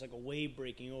side, there's like a wave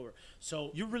breaking over.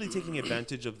 So you're really taking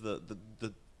advantage of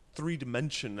the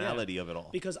three-dimensionality of it all.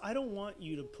 Because I don't want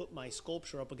you to put my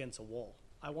sculpture up against a wall.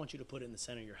 I want you to put it in the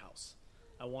center of your house.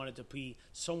 I want it to be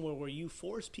somewhere where you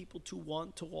force people to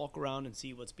want to walk around and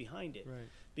see what's behind it. Right.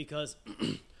 Because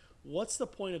what's the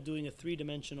point of doing a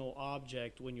three-dimensional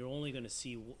object when you're only going to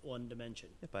see one dimension?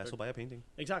 Yeah, buy a painting.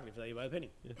 Exactly, for that you buy a painting.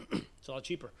 Yeah. It's a lot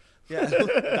cheaper. Yeah,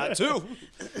 that too.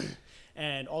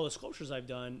 And all the sculptures I've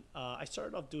done, I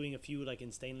started off doing a few like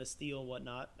in stainless steel and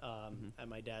whatnot at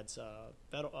my dad's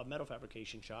metal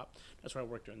fabrication shop. That's where I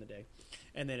worked during the day.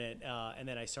 And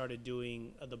then I started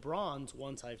doing the bronze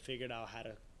once I figured out how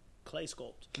to clay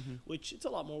sculpt, which it's a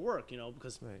lot more work,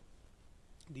 because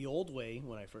the old way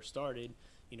when I first started,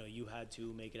 you had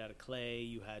to make it out of clay,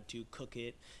 you had to cook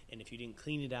it, and if you didn't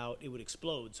clean it out, it would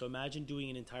explode. So imagine doing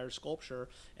an entire sculpture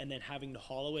and then having to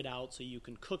hollow it out so you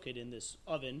can cook it in this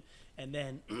oven, and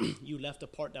then you left a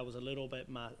part that was a little bit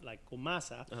like con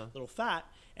masa, a little fat,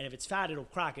 and if it's fat, it'll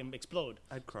crack and explode.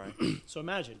 I'd cry. So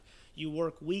imagine, you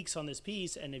work weeks on this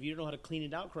piece, and if you don't know how to clean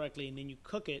it out correctly, and then you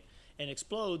cook it and it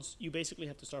explodes, you basically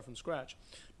have to start from scratch.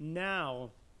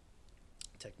 Now,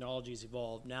 technology's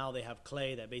evolved. Now they have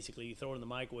clay that basically you throw it in the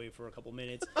microwave for a couple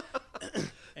minutes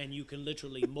and you can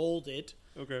literally mold it.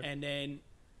 Okay. And then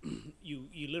you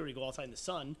literally go outside in the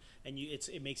sun and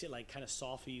it makes it like kind of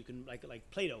soft, so you can like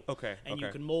Play-Doh. Okay. And you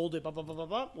can mold it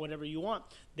whatever you want.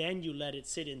 Then you let it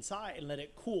sit inside and let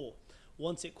it cool.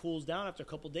 Once it cools down after a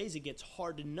couple of days, it gets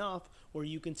hard enough where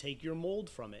you can take your mold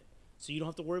from it. So you don't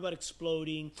have to worry about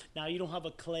exploding. Now you don't have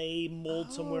a clay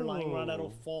mold somewhere lying around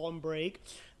that'll fall and break.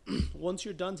 Once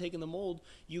you're done taking the mold,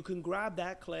 you can grab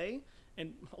that clay,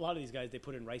 and a lot of these guys, they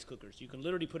put it in rice cookers. You can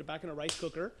literally put it back in a rice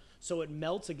cooker so it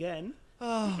melts again.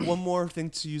 One more thing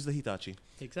to use the Hitachi.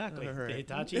 Exactly. Right. The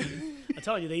Hitachi. I'm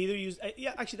telling you, they either use...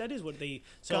 actually, that is what they...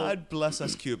 So, God bless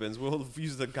us Cubans. We'll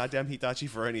use the goddamn Hitachi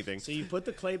for anything. So you put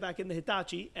the clay back in the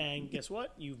Hitachi, and guess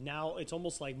what? It's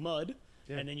almost like mud.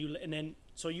 Yeah. And then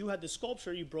so you had the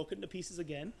sculpture, you broke it into pieces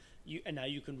again, and now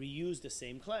you can reuse the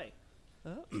same clay.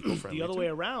 The other way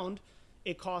around,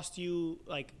 it cost you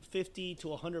like $50 to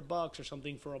 $100 or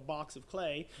something for a box of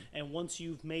clay, and once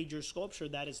you've made your sculpture,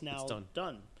 that is now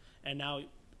done. And now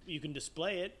you can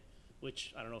display it,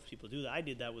 which I don't know if people do that. I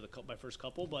did that with my first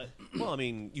couple, but well, I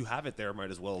mean, you have it there, might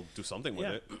as well do something with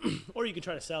it. Or you can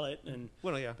try to sell it, and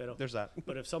there's that.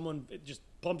 But if someone just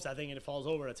bumps that thing and it falls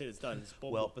over, that's it. It's done. It's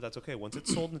well, but that's okay. Once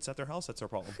it's sold and it's at their house, that's their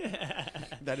problem.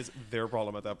 That is their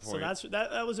problem at that point. So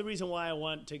that was the reason why I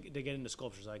wanted to get into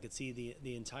sculpture, so I could see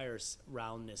the entire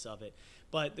roundness of it.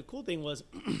 But the cool thing was,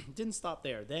 it didn't stop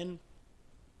there. Then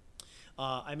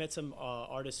I met some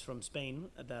artists from Spain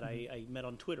that I met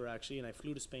on Twitter, actually, and I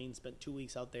flew to Spain, spent 2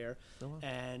 weeks out there,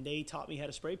 and they taught me how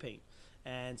to spray paint.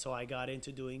 And so I got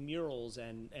into doing murals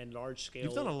and large scale.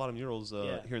 You've done a lot of murals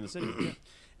here in the city.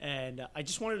 And I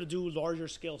just wanted to do larger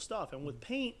scale stuff. And with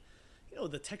paint,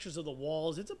 the textures of the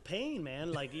walls, it's a pain,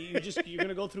 man. Like you're going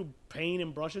to go through paint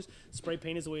and brushes. Spray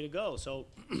paint is the way to go. So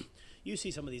you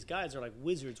see some of these guys are like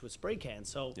wizards with spray cans.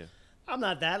 So I'm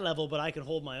not that level, but I can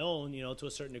hold my own, to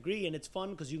a certain degree. And it's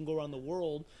fun because you can go around the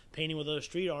world painting with other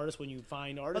street artists when you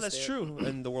find artists. Oh, that's true.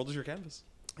 And the world is your canvas.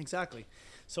 Exactly.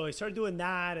 So I started doing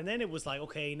that, and then it was like,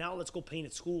 okay, now let's go paint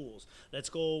at schools. Let's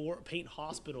go paint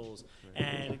hospitals.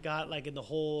 And it got like in the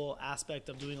whole aspect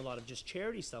of doing a lot of just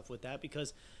charity stuff with that,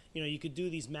 because, you could do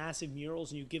these massive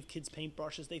murals and you give kids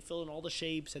paintbrushes, they fill in all the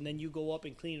shapes, and then you go up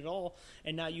and clean it all.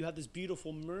 And now you have this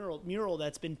beautiful mural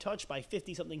that's been touched by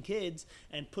 50-something kids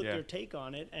and put their take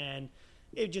on it. And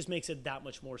it just makes it that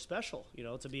much more special,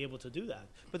 to be able to do that.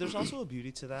 But there's also a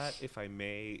beauty to that, if I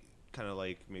may, kind of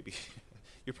like maybe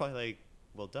you're probably like,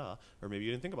 well, duh, or maybe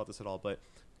you didn't think about this at all, but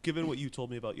given what you told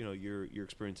me about, your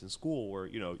experience in school where,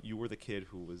 you were the kid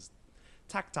who was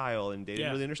tactile and they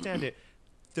didn't really understand it,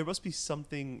 there must be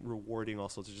something rewarding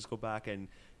also to just go back and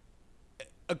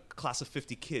a class of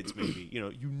 50 kids maybe,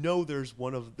 there's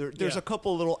there's a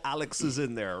couple little Alexes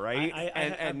in there, right?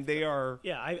 And they are...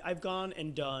 Yeah, I've gone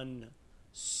and done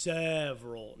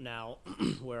several now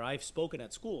where I've spoken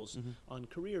at schools on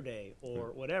career day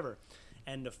or whatever.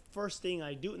 And the first thing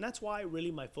I do, and that's why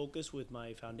really my focus with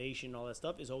my foundation and all that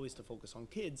stuff is always to focus on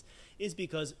kids, is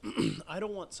because I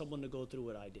don't want someone to go through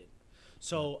what I did.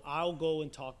 So I'll go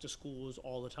and talk to schools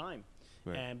all the time.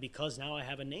 Right. And because now I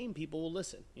have a name, people will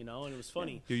listen, and it was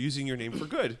funny. You're using your name for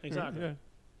good. Exactly. Yeah.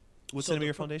 What's So the name of the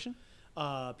your foundation?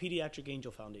 Pediatric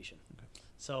Angel Foundation. Okay.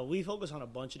 So we focus on a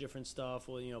bunch of different stuff.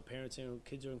 Well, parents and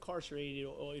kids are incarcerated,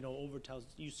 or Overtown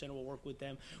Youth Center will work with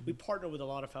them. We partner with a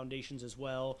lot of foundations as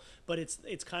well, but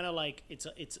it's kind of like it's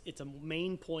a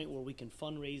main point where we can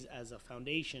fundraise as a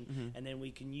foundation, and then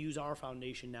we can use our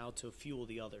foundation now to fuel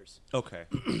the others. Okay.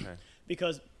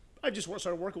 Because I just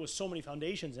started working with so many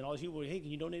foundations, and all these people were, hey, can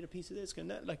you donate a piece of this? Can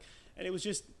that and it was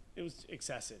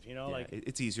excessive,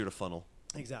 it's easier to funnel.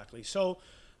 Exactly. So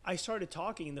I started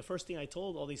talking, and the first thing I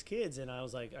told all these kids, and I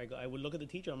was like, I would look at the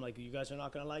teacher, I'm like, you guys are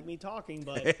not going to like me talking,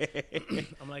 but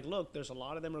I'm like, look, there's a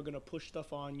lot of them are going to push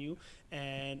stuff on you,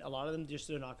 and a lot of them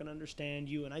they're not going to understand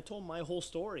you. And I told my whole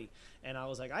story, and I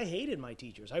was like, I hated my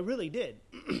teachers. I really did.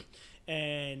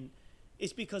 And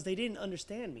it's because they didn't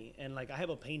understand me. And I have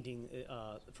a painting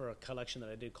for a collection that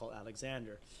I did called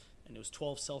Alexander, and it was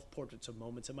 12 self-portraits of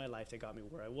moments in my life that got me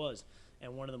where I was.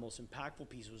 And one of the most impactful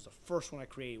pieces was the first one I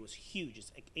created. It was huge.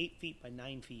 It's like 8 feet by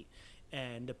 9 feet.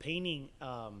 And the painting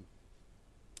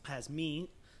has me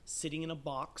sitting in a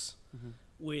box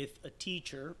with a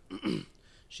teacher.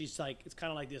 She's it's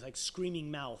kind of like this, screaming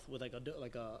mouth with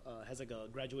has a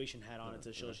graduation hat on it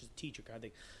to show she's a teacher kind of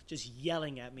thing, just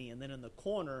yelling at me. And then in the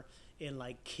corner, in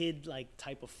kid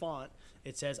type of font,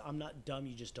 it says, "I'm not dumb,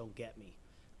 you just don't get me."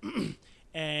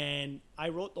 And I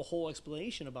wrote the whole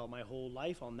explanation about my whole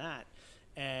life on that.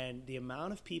 And the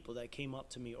amount of people that came up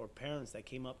to me, or parents that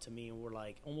came up to me and were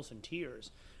almost in tears,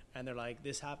 and they're like,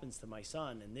 this happens to my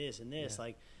son and this and this.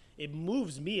 Yeah. It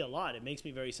moves me a lot. It makes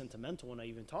me very sentimental when I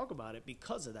even talk about it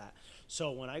because of that.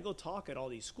 So when I go talk at all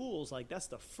these schools, that's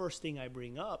the first thing I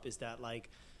bring up is that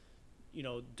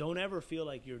don't ever feel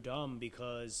like you're dumb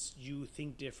because you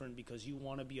think different, because you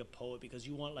want to be a poet, because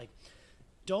you want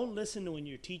don't listen to when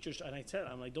your teachers,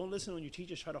 and don't listen when your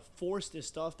teachers try to force this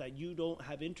stuff that you don't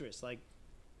have interest.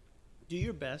 Do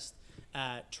your best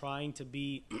at trying to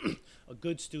be a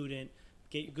good student,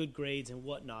 get good grades and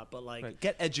whatnot, but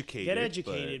get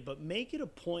educated. But make it a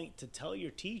point to tell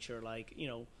your teacher,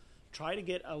 try to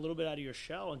get a little bit out of your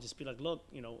shell and just be look,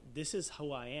 this is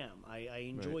who I am. I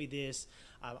enjoy this.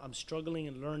 I'm struggling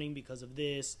and learning because of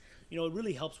this. It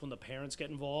really helps when the parents get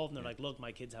involved and they're look,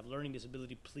 my kids have learning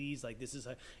disability. Please, this is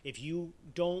if you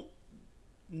don't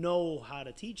know how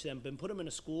to teach them, then put them in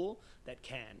a school that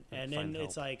can. And then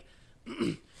it's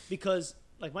because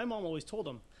my mom always told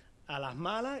them, a la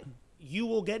mala, you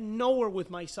will get nowhere with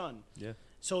my son. Yeah.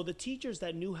 So the teachers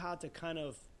that knew how to kind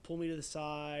of pull me to the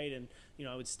side, and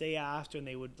I would stay after, and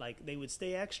they would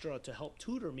stay extra to help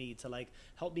tutor me, to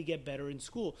help me get better in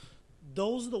school.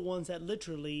 Those are the ones that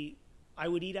literally I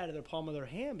would eat out of the palm of their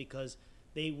hand, because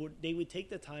they would take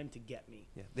the time to get me.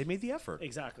 Yeah, they made the effort.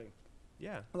 Exactly.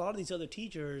 Yeah. A lot of these other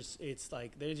teachers, it's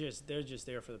they're just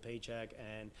there for the paycheck,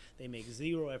 and they make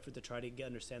zero effort to try to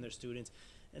understand their students.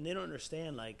 And they don't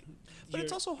understand, But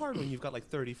it's also hard when you've got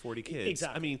 30, 40 kids.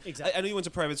 Exactly. I know you went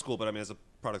to private school, but as a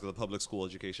product of the public school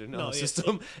education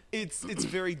system, it's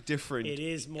very different. It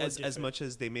is more different. As much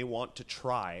as they may want to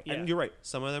try. Yeah. And you're right,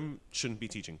 some of them shouldn't be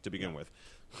teaching to begin with.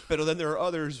 But then there are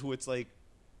others who it's I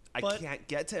can't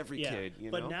get to every kid.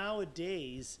 But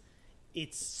nowadays,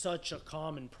 it's such a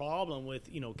common problem with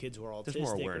kids who are autistic. There's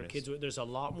more awareness. There's a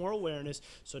lot more awareness.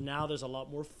 So now there's a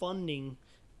lot more funding.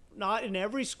 Not in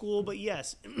every school, but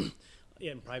yes.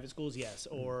 In private schools, yes.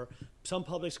 Or some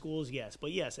public schools, yes.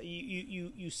 But yes,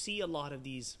 you see a lot of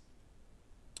these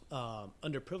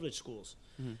underprivileged schools.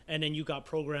 Mm-hmm. And then you got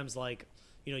programs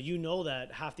that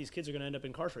half these kids are going to end up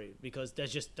incarcerated, because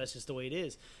that's just the way it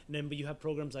is. And then, but you have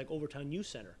programs like Overtown Youth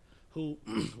Center, who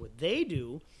what they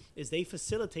do is they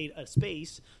facilitate a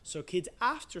space so kids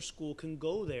after school can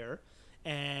go there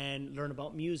and learn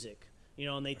about music.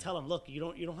 And they tell them, look, you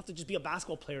don't have to just be a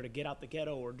basketball player to get out the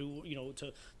ghetto, or do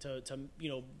to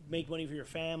make money for your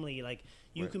family.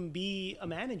 You can be a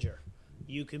manager,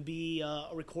 you can be a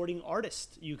recording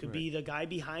artist, you could be the guy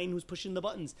behind who's pushing the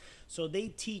buttons. So they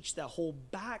teach that whole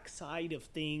back side of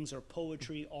things, or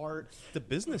poetry, art, the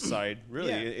business side,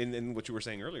 really. In what you were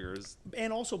saying earlier is,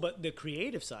 and also but the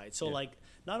creative side. So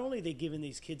not only are they giving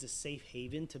these kids a safe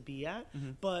haven to be at,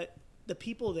 but the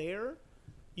people there,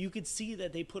 you could see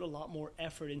that they put a lot more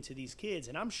effort into these kids.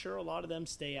 And I'm sure a lot of them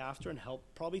stay after and help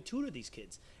probably tutor these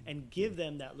kids and give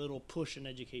them that little push and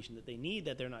education that they need,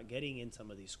 that they're not getting in some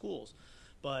of these schools.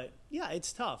 But yeah,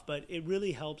 it's tough. But it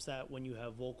really helps that when you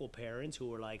have vocal parents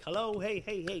who are like, hello, hey.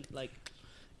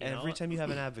 Every time you have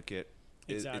an advocate,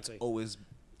 exactly. It's always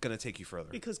going to take you further.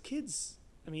 Because kids,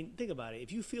 think about it.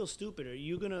 If you feel stupid, are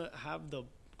you going to have the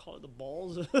call it the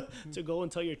balls to go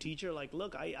and tell your teacher, like,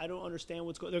 look, I don't understand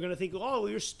what's going. They're gonna think, oh,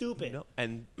 you're stupid. No.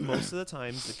 And most of the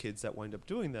times, the kids that wind up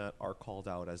doing that are called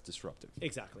out as disruptive.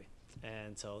 Exactly.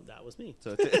 And so that was me.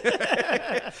 So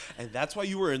and that's why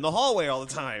you were in the hallway all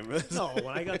the time. No,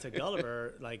 when I got to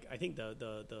Gulliver, like, I think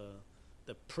the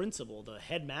principal, the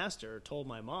headmaster, told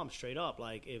my mom straight up,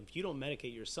 like, if you don't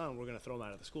medicate your son, we're gonna throw him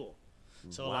out of the school.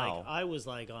 So like I was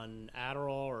like on Adderall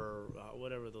or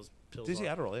whatever those pills are.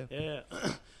 Adderall, yeah.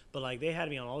 But like they had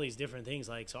me on all these different things,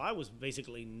 like, so I was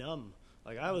basically numb.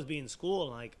 Like I was being in school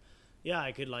and like, yeah,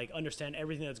 I could like understand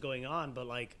everything that's going on, but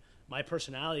like my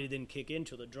personality didn't kick in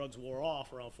till the drugs wore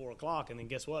off around 4:00, and then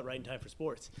guess what? Right in time for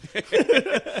sports.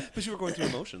 But you were going through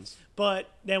emotions. But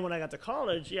then when I got to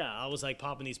college, yeah, I was like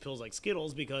popping these pills like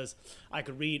Skittles because I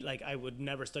could read. Like I would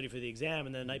never study for the exam,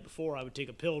 and then the night before I would take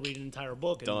a pill, read an entire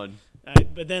book. And Done.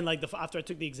 But then like after I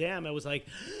took the exam, I was like,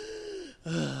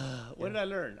 what did I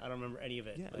learn? I don't remember any of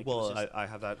it. Yeah. Like, Well, it was just, I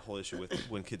have that whole issue with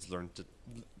when kids learn to,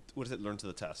 what is it, learn to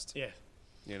the test. yeah.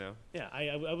 You know? Yeah,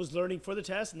 I was learning for the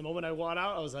test, and the moment I walked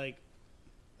out, I was like,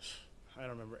 I don't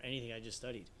remember anything I just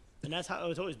studied. And that's how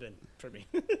it's always been for me.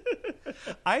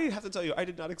 I have to tell you, I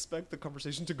did not expect the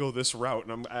conversation to go this route,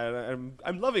 and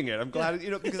I'm loving it. I'm glad,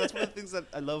 because that's one of the things that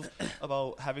I love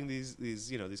about having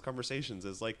these conversations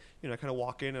is like, I kind of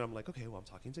walk in and I'm like, okay, well, I'm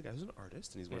talking to a guy who's an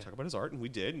artist, and he's going to talk about his art, and we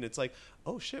did, and it's like,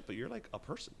 oh shit, but you're like a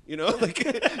person, like,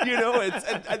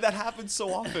 it's and that happens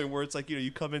so often where it's like,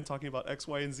 you come in talking about X,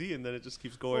 Y, and Z, and then it just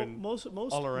keeps going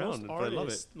all around. But I love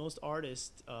it. Most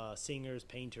artists, singers,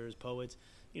 painters, poets,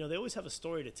 they always have a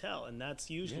story to tell, and that's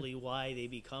usually why they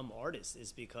become artists,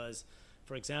 is because,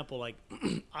 for example, like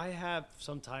I have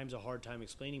sometimes a hard time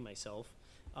explaining myself,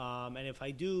 and if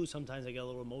I do, sometimes I get a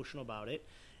little emotional about it,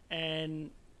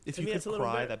 and if you could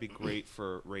cry, that'd be great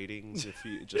for ratings. If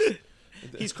you just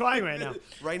he's crying right now.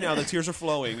 Right now, the tears are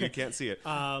flowing. You can't see it.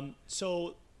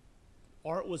 So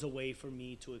art was a way for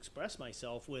me to express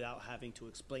myself without having to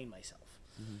explain myself.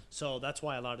 Mm-hmm. So that's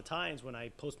why a lot of times when I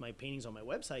post my paintings on my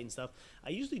website and stuff,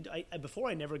 before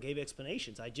I never gave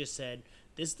explanations. I just said,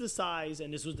 this is the size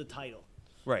and this was the title.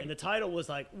 Right. And the title was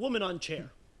like, woman on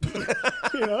chair.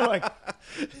 Like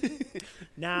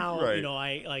now, right.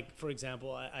 I like, for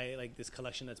example, I like this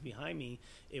collection that's behind me.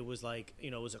 It was like,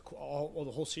 it was the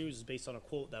whole series is based on a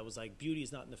quote that was like, beauty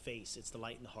is not in the face, it's the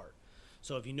light in the heart.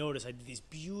 So if you notice, I did these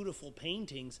beautiful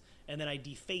paintings, and then I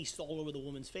defaced all over the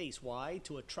woman's face. Why?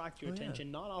 To attract your attention,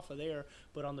 not off of there,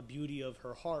 but on the beauty of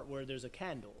her heart where there's a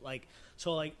candle.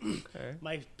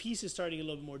 My pieces started to get a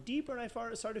little bit more deeper, and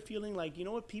I started feeling like,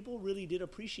 people really did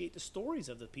appreciate the stories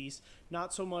of the piece,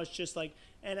 not so much just like,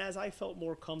 and as I felt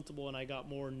more comfortable and I got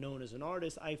more known as an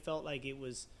artist, I felt like it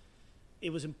was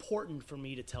important for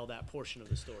me to tell that portion of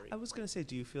the story. I was going to say,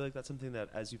 do you feel like that's something that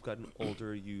as you've gotten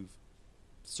older, you've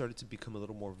started to become a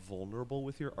little more vulnerable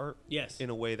with your art? Yes. In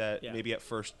a way that maybe at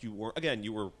first you weren't. Again,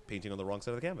 you were painting on the wrong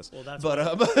side of the canvas. Well, that's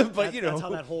that's how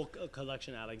that whole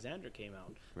collection Alexander came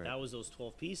out. Right. That was those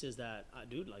 12 pieces that,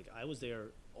 I was there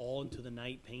all into the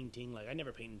night painting. Like, I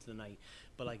never painted into the night,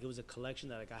 but like it was a collection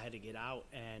that like I had to get out,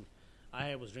 and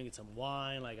I was drinking some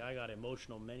wine. Like, I got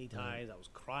emotional many times. I was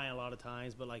crying a lot of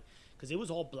times, but like, because it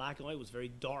was all black and white, it was very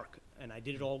dark, and I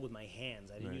did it all with my hands.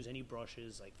 I didn't use any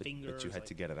brushes, fingers. But you had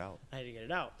to get it out. I had to get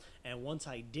it out, and once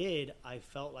I did, I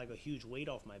felt like a huge weight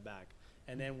off my back.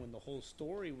 And then when the whole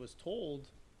story was told,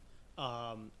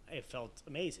 it felt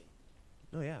amazing.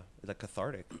 Oh yeah, like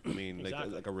cathartic. I mean,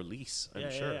 exactly. like a release.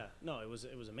 I'm sure. Yeah. No, it was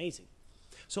amazing.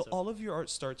 So all of your art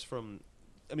starts from.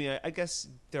 I mean, I guess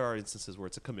there are instances where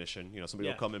it's a commission. Somebody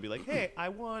will come and be like, "Hey, I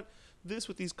want this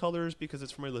with these colors because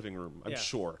it's for my living room." I'm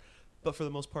sure. But for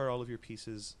the most part, all of your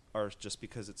pieces are just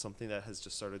because it's something that has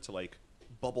just started to like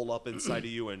bubble up inside of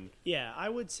you. And yeah, I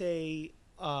would say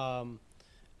out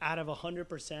of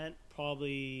 100%,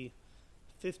 probably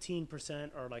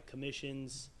 15% are like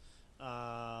commissions.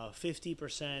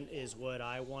 50% is what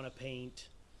I want to paint,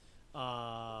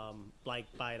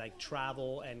 like by like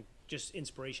travel and just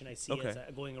inspiration I see as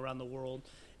going around the world.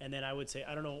 And then I would say,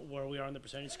 I don't know where we are on the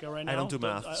percentage scale right now. I don't do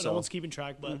math. No one's keeping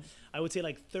track, but I would say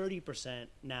like 30%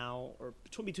 now, or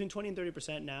between 20 and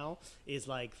 30% now is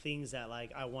like things that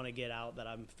like I want to get out that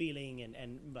I'm feeling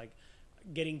and like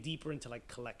getting deeper into like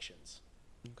collections.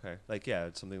 Okay. Like,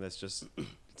 it's something that's just,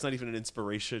 it's not even an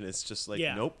inspiration. It's just like,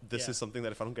 nope, this is something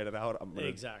that if I don't get it out, I'm going to.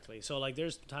 Exactly. So like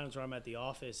there's times where I'm at the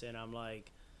office and I'm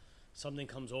like, something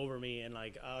comes over me and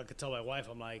like, I could tell my wife,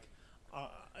 I'm like,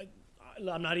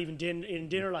 I'm not even in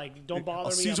dinner. Like, don't bother me.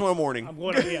 I'll see you tomorrow morning. I'm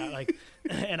going to,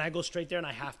 and I go straight there and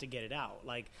I have to get it out.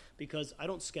 Like, because I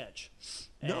don't sketch.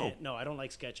 No, I don't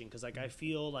like sketching because like I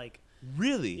feel like.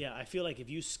 Really? Yeah, I feel like if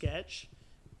you sketch,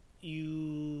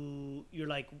 you're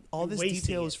like all this wasting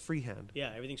detail it. is freehand.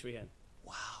 Yeah, everything's freehand.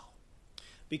 Wow.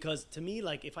 Because to me,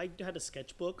 like, if I had a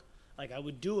sketchbook, like, I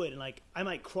would do it, and like I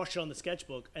might crush it on the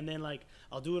sketchbook, and then like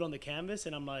I'll do it on the canvas,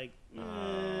 and I'm like,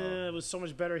 it was so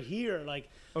much better here. Like,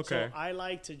 okay. So I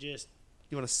like to just.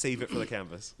 You want to save it for the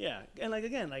canvas. Yeah, and like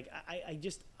again, like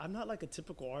I'm not like a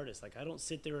typical artist. Like I don't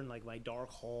sit there in like my dark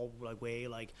hall like way,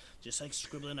 like just like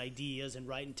scribbling ideas and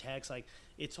writing text. Like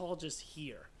it's all just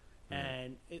here.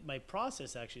 And my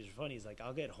process actually is funny. Is like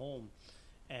I'll get home,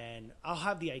 and I'll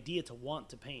have the idea to want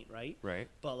to paint, right? Right.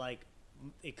 But like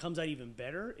it comes out even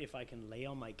better if I can lay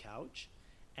on my couch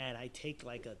and I take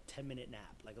like a 10-minute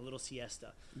nap, like a little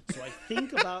siesta. So I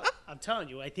think about, I'm telling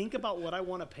you, I think about what I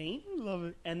want to paint. Love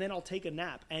it. And then I'll take a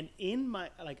nap. And in my,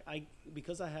 like,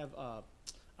 because I have,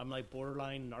 I'm like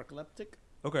borderline narcoleptic.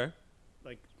 Okay.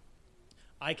 Like,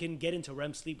 I can get into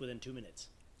REM sleep within 2 minutes.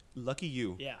 Lucky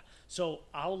you. Yeah. So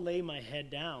I'll lay my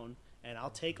head down and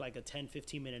I'll take like a 10,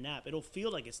 15-minute nap. It'll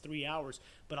feel like it's 3 hours,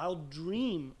 but I'll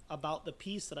dream about the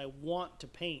piece that I want to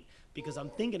paint because I'm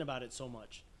thinking about it so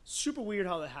much. Super weird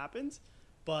how that happens,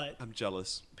 but I'm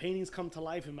jealous. Paintings come to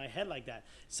life in my head like that.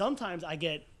 Sometimes I'll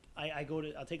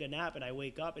take a nap and I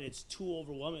wake up and it's too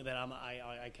overwhelming that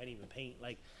I can't even paint.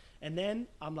 Like, and then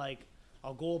I'm like,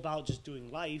 I'll go about just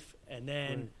doing life, and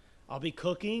then I'll be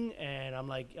cooking, and I'm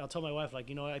like, I'll tell my wife, like,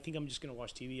 you know, I think I'm just gonna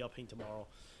watch TV. I'll paint tomorrow.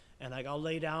 And like I'll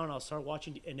lay down, I'll start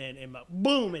watching, and then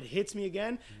boom, it hits me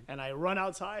again, and I run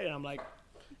outside, and I'm like,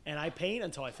 and I paint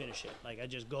until I finish it. Like I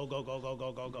just go.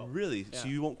 Really? Yeah. So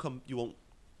you won't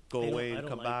go away and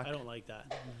come back? I don't like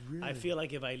that. Really? I feel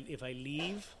like if I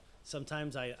leave,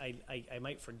 sometimes I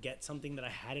might forget something that I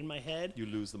had in my head. You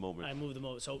lose the moment. I move the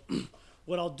moment. So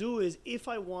what I'll do is, if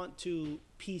I want to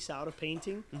piece out a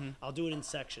painting, I'll do it in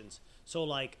sections. So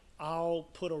like I'll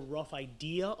put a rough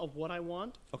idea of what I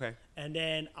want. Okay. And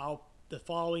then the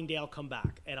following day I'll come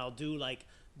back and I'll do like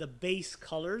the base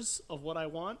colors of what I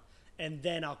want, and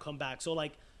then I'll come back. So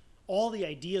like all the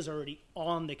ideas are already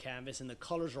on the canvas and the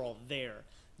colors are all there.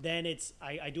 Then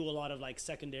I do a lot of like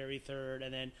secondary, third,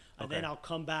 and then I'll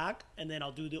come back and then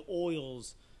I'll do the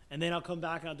oils, and then I'll come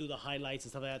back and I'll do the highlights and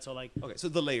stuff like that. So like, okay, so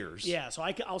the layers. Yeah, so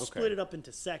I'll split it up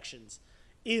into sections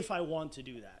if I want to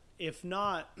do that. If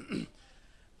not,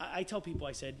 I tell people,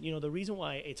 I said, you know, the reason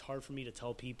why it's hard for me to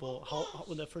tell people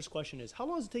when the first question is, how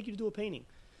long does it take you to do a painting?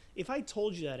 If I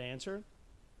told you that answer,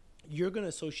 you're going to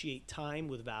associate time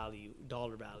with value,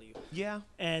 dollar value. Yeah.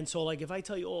 And so like if I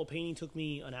tell you, oh, a painting took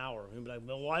me an hour, you'll be like,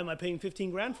 well, why am I paying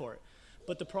 $15,000 for it?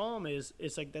 But the problem is,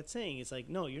 it's like that saying, it's like,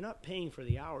 no, you're not paying for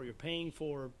the hour. You're paying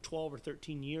for 12 or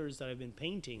 13 years that I've been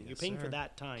painting. Yes, you're paying sir. for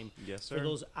that time. Yes, For sir.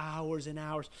 those hours and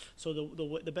hours. So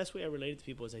the best way I relate it to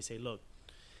people is I say, look,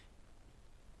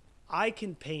 I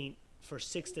can paint for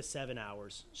 6 to 7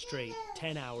 hours straight,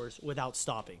 10 hours without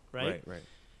stopping, right? Right.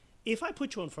 If I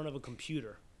put you in front of a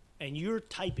computer and you're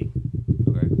typing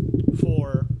Okay.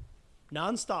 for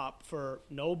nonstop, for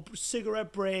no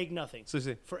cigarette break, nothing, So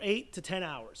for 8 to 10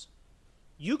 hours,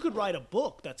 you could write a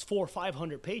book that's 400 or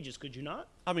 500 pages, could you not?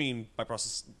 I mean, by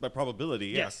probability,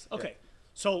 yeah. Yes. Okay.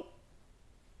 So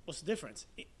what's the difference?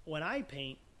 When I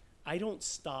paint, I don't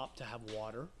stop to have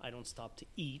water. I don't stop to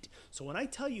eat. So when I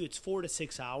tell you it's 4 to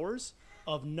 6 hours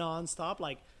of nonstop,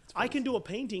 like I can do a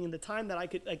painting in the time that I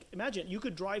could, like, imagine you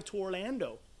could drive to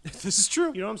Orlando. This is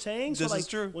true. You know what I'm saying? So This like, is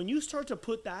true. when you start to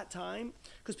put that time,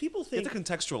 because people You think, have to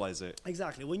contextualize it.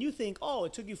 exactly, when you think, oh,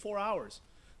 it took you 4 hours,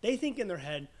 they think in their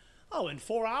head, oh, in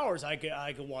 4 hours I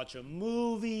could watch a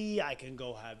movie, I can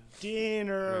go have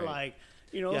dinner, Right. like,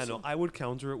 you know. Yeah, so- no, I would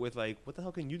counter it with like, what the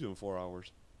hell can you do in 4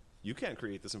 hours? You can't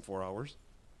create this in 4 hours.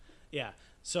 Yeah,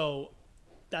 so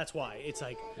that's why it's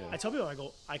like I tell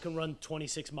people, I can run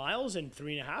 26 miles in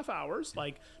 3.5 hours.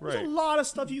 Like there's a Right. lot of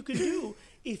stuff you can do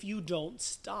if you don't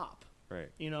stop. Right.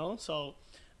 You know, so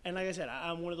and like I said,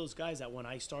 I'm one of those guys that when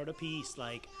I start a piece,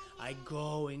 like I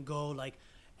go and go, like,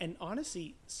 and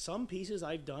honestly, some pieces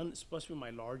I've done, especially with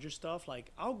my larger stuff,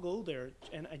 like I'll go there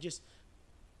and I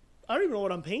don't even know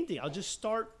what I'm painting. I'll just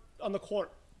start on the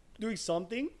court doing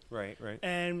something. Right.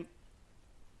 And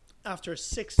after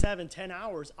 6, 7, 10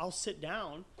 hours, I'll sit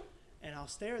down and I'll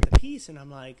stare at the piece and I'm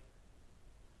like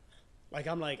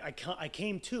I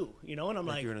came to, you know, and I'm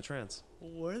like, you're in a trance.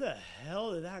 where the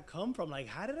hell did that come from? Like,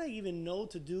 how did I even know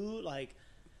to do, like,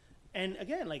 and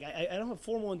again, like, I don't have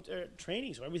formal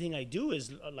training, so everything I do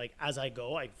is like, as I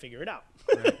go, I figure it out.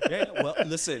 Right. Yeah, well,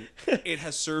 listen, it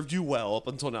has served you well up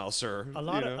until now, sir. A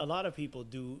lot of people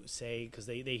do say, because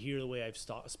they hear the way I've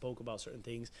spoke about certain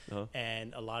things,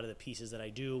 and a lot of the pieces that I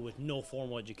do with no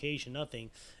formal education, nothing,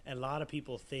 and a lot of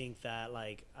people think that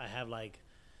like I have like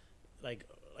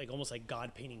almost like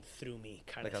God painting through me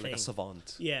kind of thing. Like a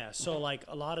savant. Yeah. So like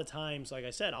a lot of times, like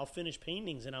I said, I'll finish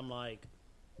paintings and I'm like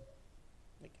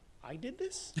I did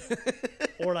this?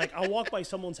 Or like I'll walk by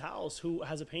someone's house who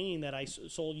has a painting that I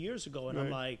sold years ago and I'm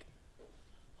like,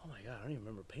 oh my God, I don't even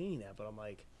remember painting that. But I'm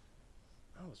like,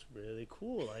 that was really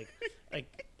cool. Like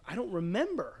I don't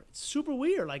remember. It's super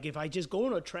weird. Like if I just go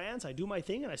into a trance, I do my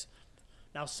thing and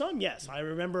now some, yes, I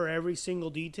remember every single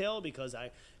detail because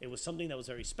it was something that was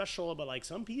very special. But like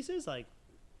some pieces, like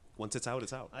once it's out,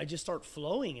 it's out. I just start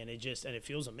flowing and it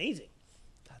feels amazing.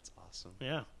 That's awesome.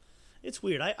 Yeah, it's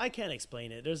weird. I can't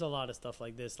explain it. There's a lot of stuff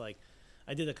like this. Like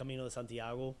I did the Camino de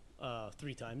Santiago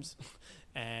 3 times,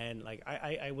 and like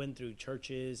I went through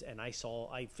churches and I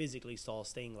physically saw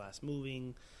stained glass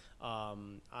moving.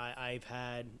 I've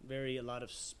had a lot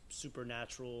of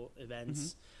supernatural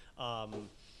events.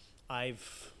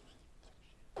 I've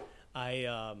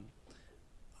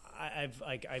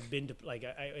been to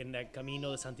in that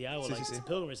Camino de Santiago, it's a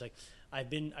pilgrimage. Like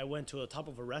I went to the top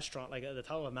of a restaurant, like at the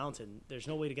top of a mountain. There's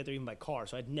no way to get there even by car,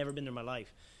 so I'd never been there in my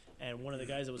life. And one of the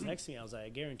guys that was next to me, I was like, I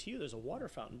guarantee you, there's a water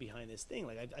fountain behind this thing.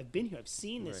 Like I've been here, I've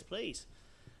seen this place.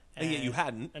 And yet you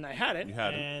hadn't. And I hadn't.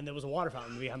 And there was a water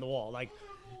fountain behind the wall. Like,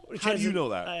 how do you know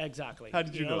that? Exactly. How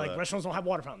did you know like that? Restaurants don't have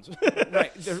water fountains.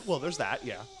 Right. There's that.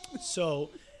 Yeah.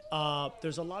 So.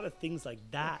 There's a lot of things like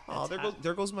that.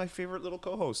 There goes my favorite little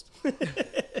co-host.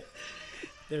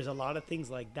 There's a lot of things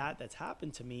like that that's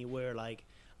happened to me where like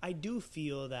I do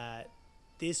feel that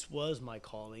this was my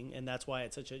calling, and that's why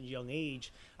at such a young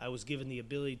age I was given the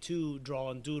ability to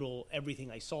draw and doodle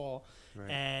everything I saw. Right.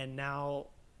 And now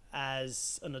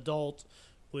as an adult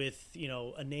with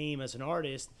a name as an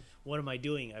artist, what am I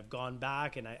doing? I've gone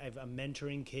back and I'm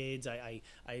mentoring kids. I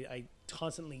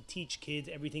constantly teach kids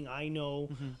everything I know,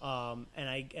 and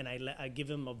I give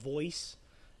them a voice.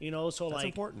 So that's like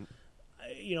important.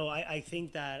 I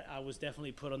think that I was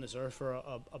definitely put on this earth for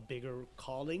a bigger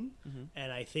calling,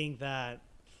 and I think that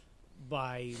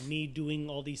by me doing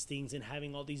all these things and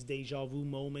having all these deja vu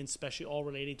moments, especially all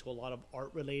related to a lot of art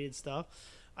related stuff,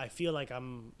 I feel like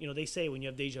I'm, they say when you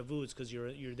have deja vu, it's because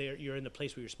you're there, you're in the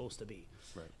place where you're supposed to be.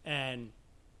 Right. And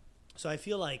so I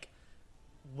feel like,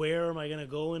 where am I going to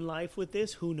go in life with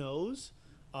this? Who knows?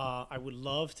 I would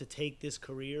love to take this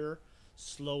career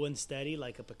slow and steady,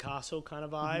 like a Picasso kind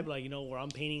of vibe, like, where I'm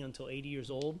painting until 80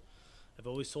 years old. I've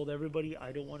always told everybody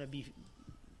I don't want to be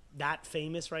that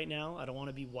famous right now. I don't want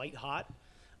to be white hot.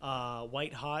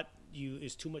 White hot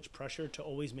is too much pressure to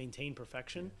always maintain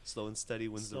perfection. Slow and steady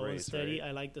wins the race. Slow and steady. Right?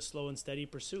 I like the slow and steady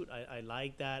pursuit. I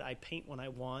like that I paint when I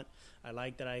want. I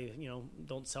like that I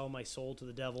don't sell my soul to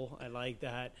the devil. I like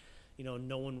that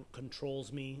no one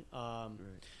controls me.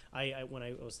 Right. When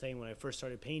I first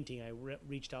started painting, I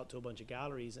reached out to a bunch of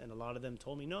galleries, and a lot of them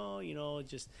told me no,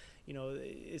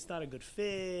 it's not a good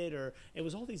fit, or it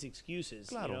was all these excuses.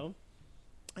 Claro.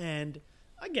 And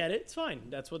I get it. It's fine.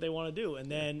 That's what they want to do.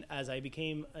 And then as I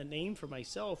became a name for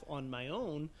myself on my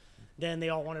own, then they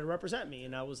all wanted to represent me.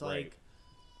 And I was like,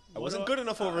 I wasn't good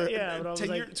enough over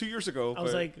 2 years ago. I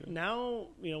was like, now,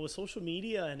 with social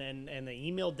media and the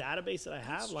email database that I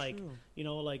have,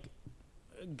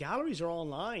 galleries are all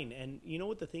online. And you know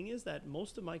what the thing is? That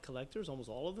most of my collectors, almost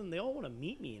all of them, they all want to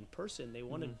meet me in person. They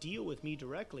want to deal with me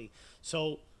directly.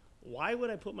 So why would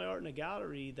I put my art in a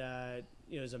gallery that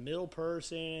is a middle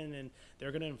person, and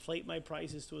they're going to inflate my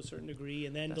prices to a certain degree,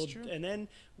 and then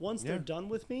once they're done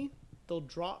with me, they'll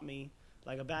drop me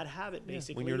like a bad habit,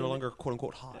 basically. When you're no longer quote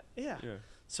unquote hot. Yeah.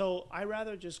 So I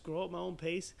rather just grow at my own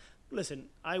pace. Listen,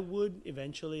 I would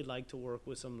eventually like to work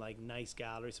with some like nice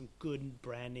galleries, some good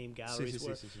brand name galleries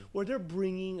where they're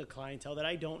bringing a clientele that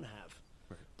I don't have.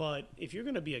 Right. But if you're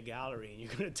going to be a gallery and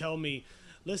you're going to tell me,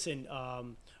 listen,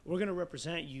 we're going to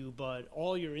represent you, but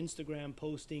all your Instagram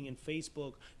posting and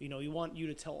Facebook, you want you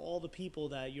to tell all the people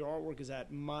that your artwork is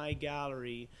at my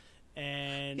gallery.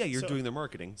 And you're doing the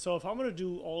marketing. So if I'm going to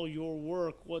do all your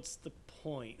work, what's the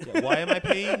point? Why am I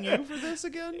paying you for this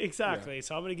again? Exactly. Yeah.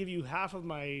 So I'm going to give you half of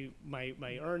my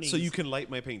earnings. So you can light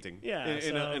my painting. Yeah.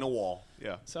 In a wall.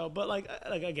 Yeah. So, but like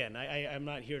again, I'm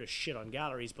not here to shit on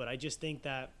galleries, but I just think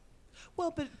that.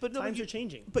 Well, but times are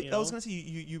changing. But I was going to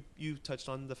say you touched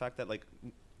on the fact that like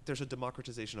there's a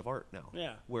democratization of art now.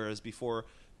 Yeah. Whereas before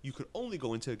you could only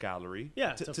go into a gallery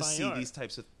to see art. These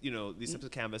types of types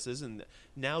of canvases, and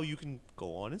now you can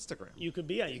go on Instagram. You could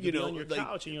be be on your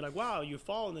couch and you're like, wow, you're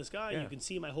following this guy. Yeah. You can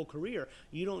see my whole career.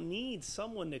 You don't need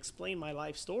someone to explain my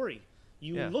life story.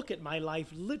 You look at my life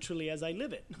literally as I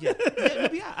live it. Yeah.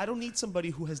 I don't need somebody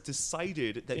who has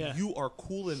decided that you are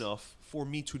cool enough for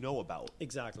me to know about.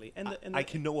 Exactly. I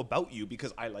can know about you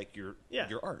because I like your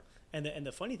art. And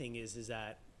the funny thing is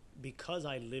that because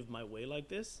I live my way like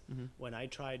this, when I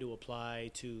try to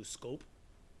apply to Scope,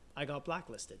 I got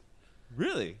blacklisted.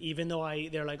 Really? Even though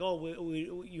they're like,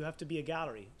 you have to be a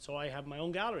gallery. So I have my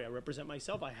own gallery. I represent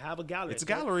myself. I have a gallery. It's a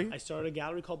gallery. I started a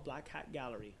gallery called Black Hat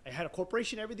Gallery. I had a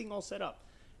corporation, everything all set up.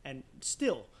 And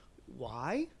still,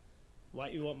 why? Why?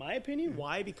 You want my opinion?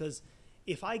 Why? Because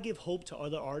if I give hope to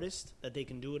other artists that they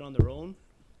can do it on their own,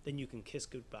 then you can kiss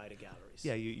goodbye to galleries.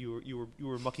 Yeah, you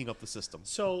were mucking up the system.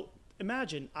 So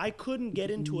imagine I couldn't get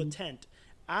into a tent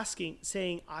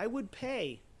saying I would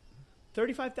pay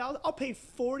 $35,000. I'll pay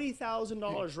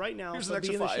 $40,000 right now Here's to an be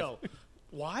extra in the $5,000. show.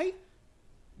 Why?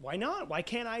 Why not? Why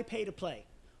can't I pay to play?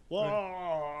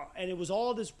 Well, and it was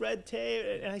all this red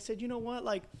tape. And I said, you know what?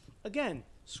 Like, again,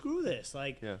 screw this.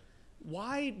 Like,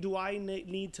 why do I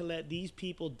need to let these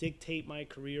people dictate my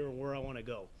career or where I want to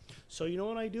go? So you know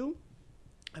what I do?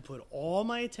 I put all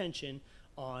my attention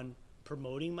on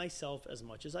promoting myself as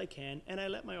much as I can, and I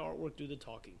let my artwork do the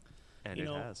talking. And you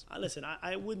know, it has. Listen,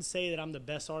 I wouldn't say that I'm the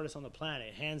best artist on the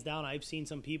planet. Hands down, I've seen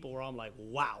some people where I'm like,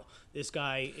 wow, this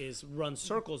guy runs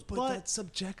circles. But that's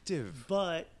subjective.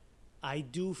 But I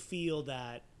do feel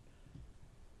that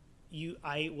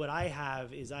what I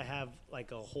have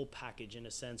like a whole package in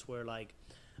a sense where like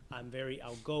I'm very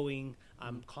outgoing.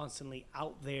 I'm constantly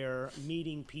out there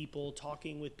meeting people,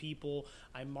 talking with people.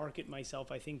 I market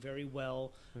myself, I think, very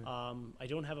well. I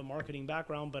don't have a marketing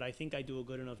background, but I think I do a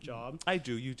good enough job. I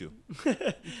do. You do.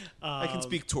 I can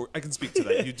speak to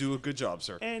that. You do a good job,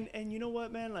 sir. And you know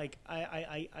what, man? Like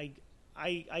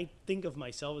I think of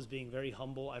myself as being very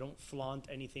humble. I don't flaunt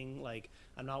anything. Like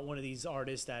I'm not one of these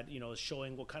artists that, you know, is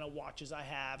showing what kind of watches I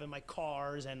have and my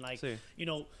cars and like, you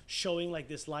know, showing like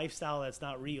this lifestyle that's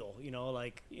not real, you know,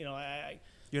 like, you know,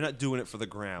 you're not doing it for the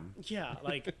gram. Yeah.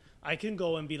 Like I can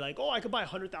go and be like, oh, I could buy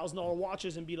 $100,000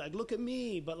 watches and be like, look at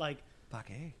me. But like,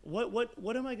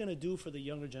 what am I going to do for the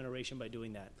younger generation by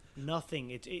doing that?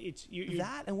 Nothing. You're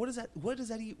that. And what does that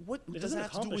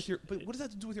have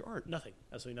to do with your art? Nothing.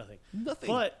 Absolutely nothing. Nothing.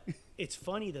 But it's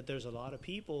funny that there's a lot of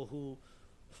people who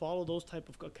follow those type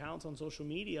of accounts on social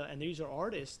media, and these are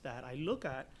artists that I look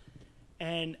at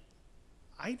and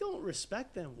I don't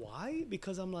respect them. Why?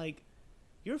 Because I'm like,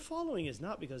 your following is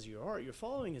not because of your art. Your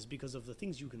following is because of the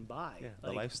things you can buy. Yeah,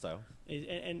 like, the lifestyle.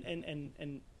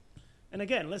 And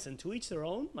again, listen, to each their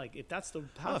own. Like, if that's the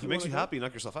path if it makes you happy,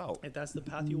 knock yourself out. If that's the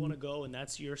path you want to go and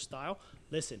that's your style,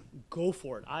 listen, go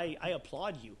for it. I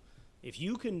applaud you. If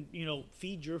you can, you know,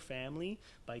 feed your family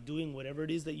by doing whatever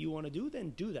it is that you want to do, then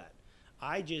do that.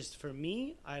 For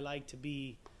me, I like to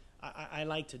be... I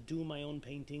like to do my own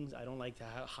paintings. I don't like to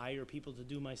hire people to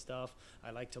do my stuff. I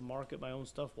like to market my own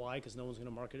stuff. Why? Because no one's going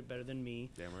to market it better than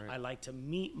me. Damn right. I like to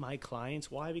meet my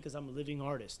clients. Why? Because I'm a living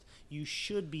artist. You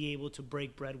should be able to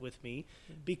break bread with me,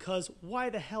 because why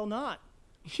the hell not?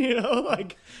 You know,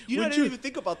 like didn't even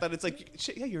think about that. It's like,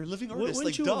 shit, yeah, you're a living artist.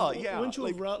 Like, duh, yeah. Wouldn't you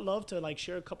love to like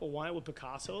share a cup of wine with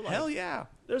Picasso? Like, hell yeah.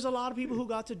 There's a lot of people who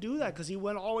got to do that because he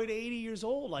went all the way to 80 years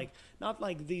old. Like, not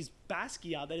like these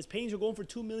Basquiat that his paintings are going for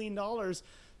 $2 million,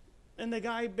 and the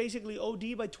guy basically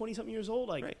OD by 20-something years old.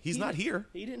 Like, he's not here.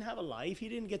 He didn't have a life. He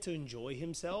didn't get to enjoy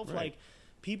himself. Right. Like,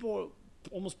 people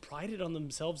almost prided on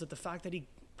themselves at the fact that he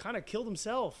kind of killed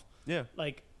himself. Yeah.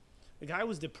 Like, the guy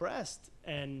was depressed,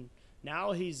 and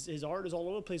now his art is all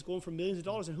over the place, going for millions of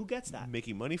dollars, and who gets that?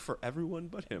 Making money for everyone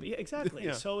but him. Yeah, exactly.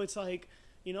 Yeah. So it's like,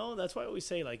 you know, that's why I always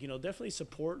say, like, you know, definitely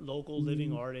support local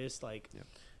living artists. Like,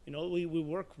 you know, we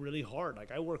work really hard.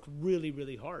 Like, I work really,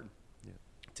 really hard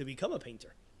to become a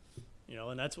painter. You know,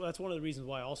 and that's one of the reasons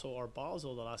why also Art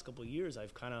Basel the last couple of years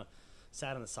I've kind of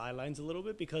sat on the sidelines a little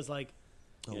bit, because like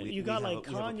you got like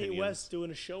Kanye West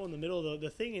doing a show in the middle of the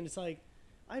thing, and it's like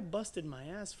I busted my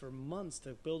ass for months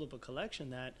to build up a collection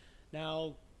that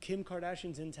now Kim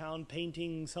Kardashian's in town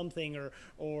painting something,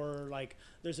 or like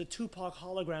there's a Tupac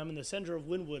hologram in the center of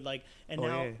Wynwood, like, and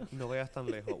now no vayas tan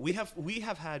lejos. We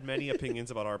have had many opinions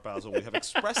about Art Basel. We have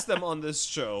expressed them on this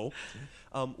show.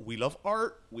 We love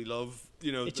art. We love,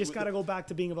 you know, it just got to go back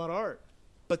to being about art.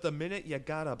 But the minute you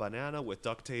got a banana with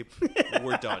duct tape,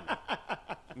 we're done.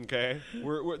 Okay,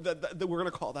 we're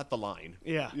gonna call that the line.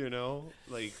 Yeah, you know,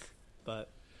 like. But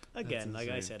again, like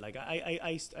I said, like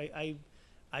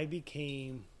I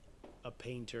became a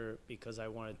painter because I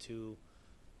wanted to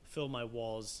fill my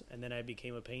walls, and then I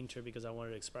became a painter because I wanted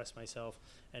to express myself,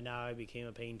 and now I became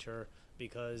a painter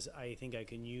because I think I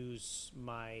can use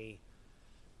my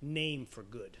name for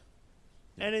good.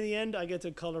 And in the end, I get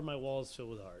to color my walls filled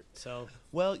with art. So,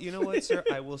 well, you know what, sir?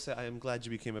 I will say I am glad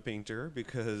you became a painter,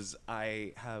 because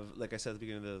I have, like I said at the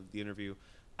beginning of the interview,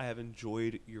 I have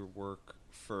enjoyed your work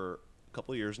for a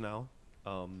couple of years now.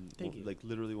 Thank you. Like,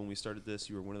 literally when we started this,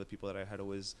 you were one of the people that I had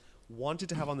always wanted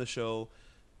to have on the show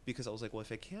because I was like, well,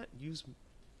 if I can't use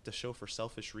the show for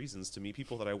selfish reasons to meet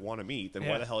people that I want to meet, then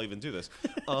why the hell even do this?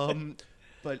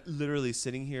 But literally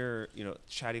sitting here,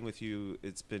 chatting with you,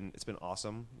 it's been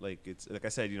awesome. Like I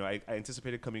said, I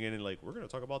anticipated coming in and like, we're going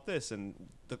to talk about this. And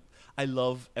I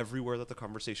love everywhere that the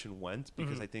conversation went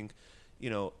because I think,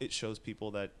 it shows people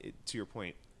that to your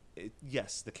point,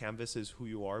 yes, the canvas is who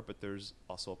you are, but there's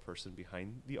also a person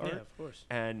behind the art. Yeah, of course.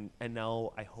 And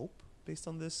now I hope based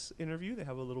on this interview, they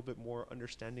have a little bit more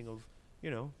understanding of,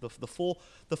 the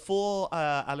full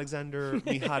Alexander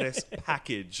Mijares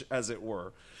package, as it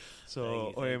were.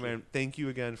 So, man, thank you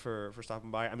again for stopping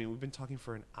by. I mean, we've been talking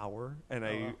for an hour, and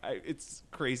I it's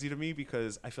crazy to me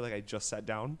because I feel like I just sat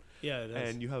down. Yeah, it is.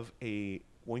 And you have a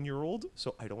 1-year-old,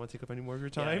 so I don't want to take up any more of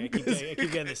your time. Yeah, I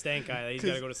keep getting the stank guy. He's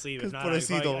got to go to sleep. If not,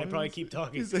 I'd probably keep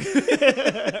talking.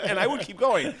 And I would keep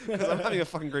going because I'm having a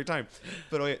fucking great time.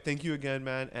 But thank you again,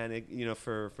 man. And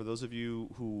for those of you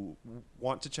who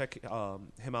want to check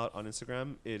him out on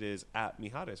Instagram, it is at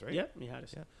Mijares, right? Yeah,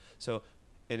 Mijares. Yeah. So,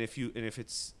 and if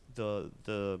it's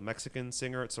the Mexican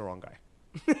singer, it's the wrong guy.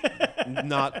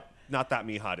 not that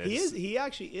Mijares. He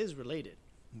actually is related.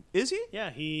 Is he?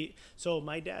 Yeah, so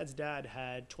my dad's dad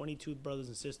had 22 brothers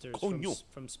and sisters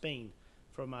from Spain,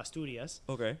 from Asturias.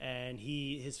 Okay. And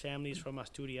his family is from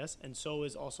Asturias, and so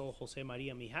is also Jose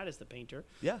Maria Mijares, the painter.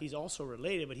 Yeah. He's also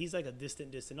related, but he's like a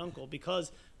distant uncle because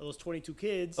of those 22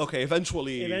 kids. Okay,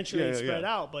 eventually it spread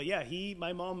out. But yeah,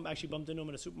 my mom actually bumped into him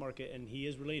in a supermarket, and he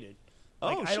is related.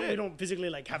 Like, we don't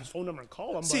physically like have his phone number and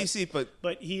call him.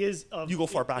 But he is. You go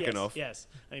far back enough. Yes,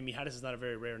 I mean Mijares is not a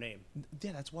very rare name.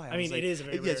 Yeah, that's why. It is a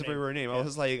very rare name. It's a very rare name.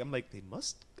 Yeah. I'm like, they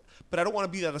must. But I don't want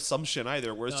to be that assumption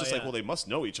either, where it's like, well, they must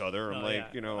know each other. I'm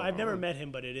like, I've never met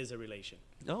him, but it is a relation.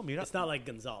 No, it's not like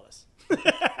Gonzalez.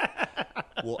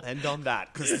 We'll end on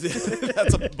that because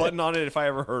that's a button on it if I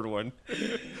ever heard one.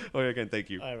 Okay, again, thank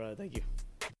you. All right, thank you.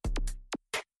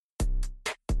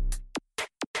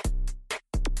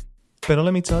 Pero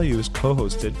Let Me Tell You is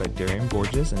co-hosted by Darian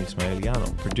Borges and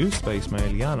Ismaeliano, produced by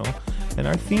Ismaeliano, and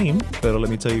our theme, Pero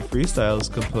Let Me Tell You Freestyle, is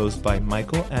composed by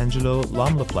Michael Angelo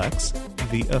Lomlaplex,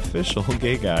 the official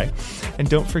gay guy. And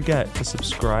don't forget to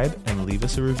subscribe and leave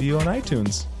us a review on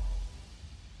iTunes.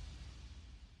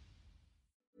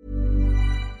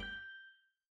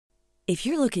 If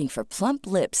you're looking for plump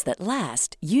lips that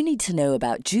last, you need to know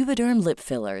about Juvederm lip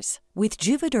fillers. With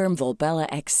Juvederm Volbella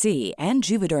XC and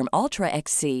Juvederm Ultra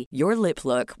XC, your lip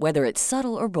look, whether it's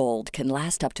subtle or bold, can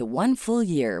last up to 1 full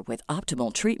year with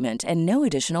optimal treatment and no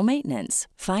additional maintenance.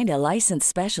 Find a licensed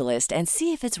specialist and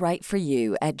see if it's right for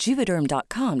you at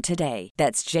Juvederm.com today.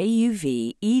 That's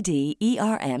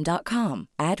JUVEDERM.com.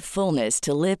 Add fullness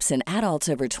to lips in adults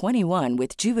over 21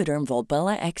 with Juvederm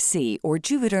Volbella XC or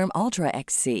Juvederm Ultra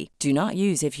XC. Do not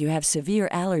use if you have severe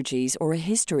allergies or a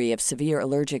history of severe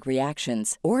allergic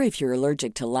reactions, or if you're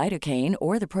allergic to lidocaine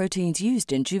or the proteins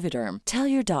used in Juvederm. Tell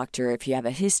your doctor if you have a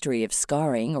history of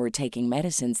scarring or taking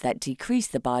medicines that decrease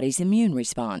the body's immune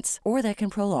response or that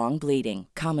can prolong bleeding.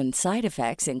 Common side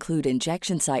effects include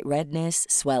injection site redness,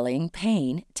 swelling,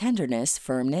 pain, tenderness,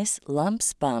 firmness,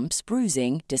 lumps, bumps,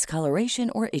 bruising, discoloration,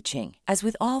 or itching. As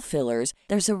with all fillers,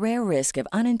 there's a rare risk of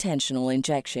unintentional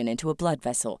injection into a blood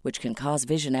vessel, which can cause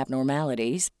vision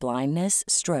abnormalities, blindness,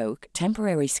 stroke,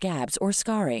 temporary scabs, or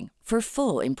scarring. For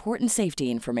full, important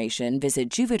safety information, visit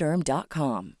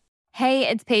Juvederm.com. Hey,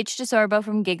 it's Paige DeSorbo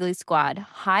from Giggly Squad.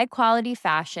 High quality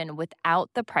fashion without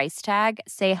the price tag.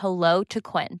 Say hello to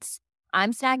Quince.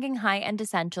 I'm snagging high-end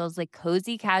essentials like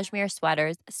cozy cashmere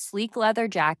sweaters, sleek leather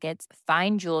jackets,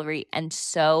 fine jewelry, and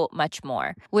so much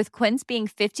more. With Quince being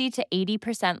 50 to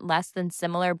 80% less than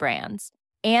similar brands.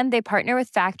 And they partner with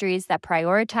factories that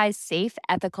prioritize safe,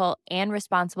 ethical, and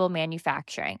responsible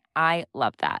manufacturing. I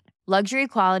love that. Luxury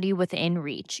quality within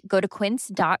reach. Go to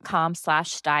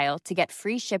quince.com/style to get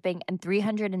free shipping and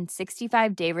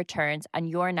 365-day returns on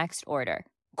your next order.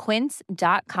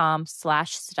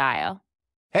 Quince.com/style.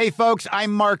 Hey, folks,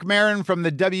 I'm Mark Maron from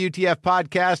the WTF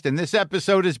Podcast, and this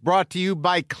episode is brought to you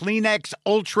by Kleenex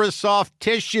Ultra Soft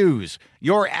Tissues,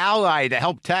 your ally to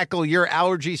help tackle your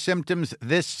allergy symptoms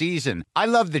this season. I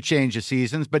love the change of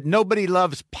seasons, but nobody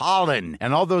loves pollen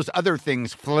and all those other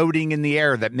things floating in the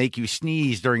air that make you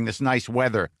sneeze during this nice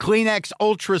weather. Kleenex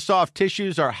Ultra Soft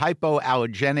Tissues are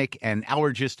hypoallergenic and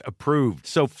allergist approved,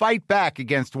 so fight back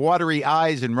against watery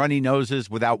eyes and runny noses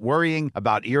without worrying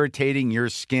about irritating your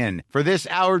skin. For this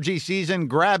allergy season,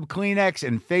 grab Kleenex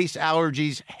and face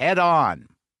allergies head on.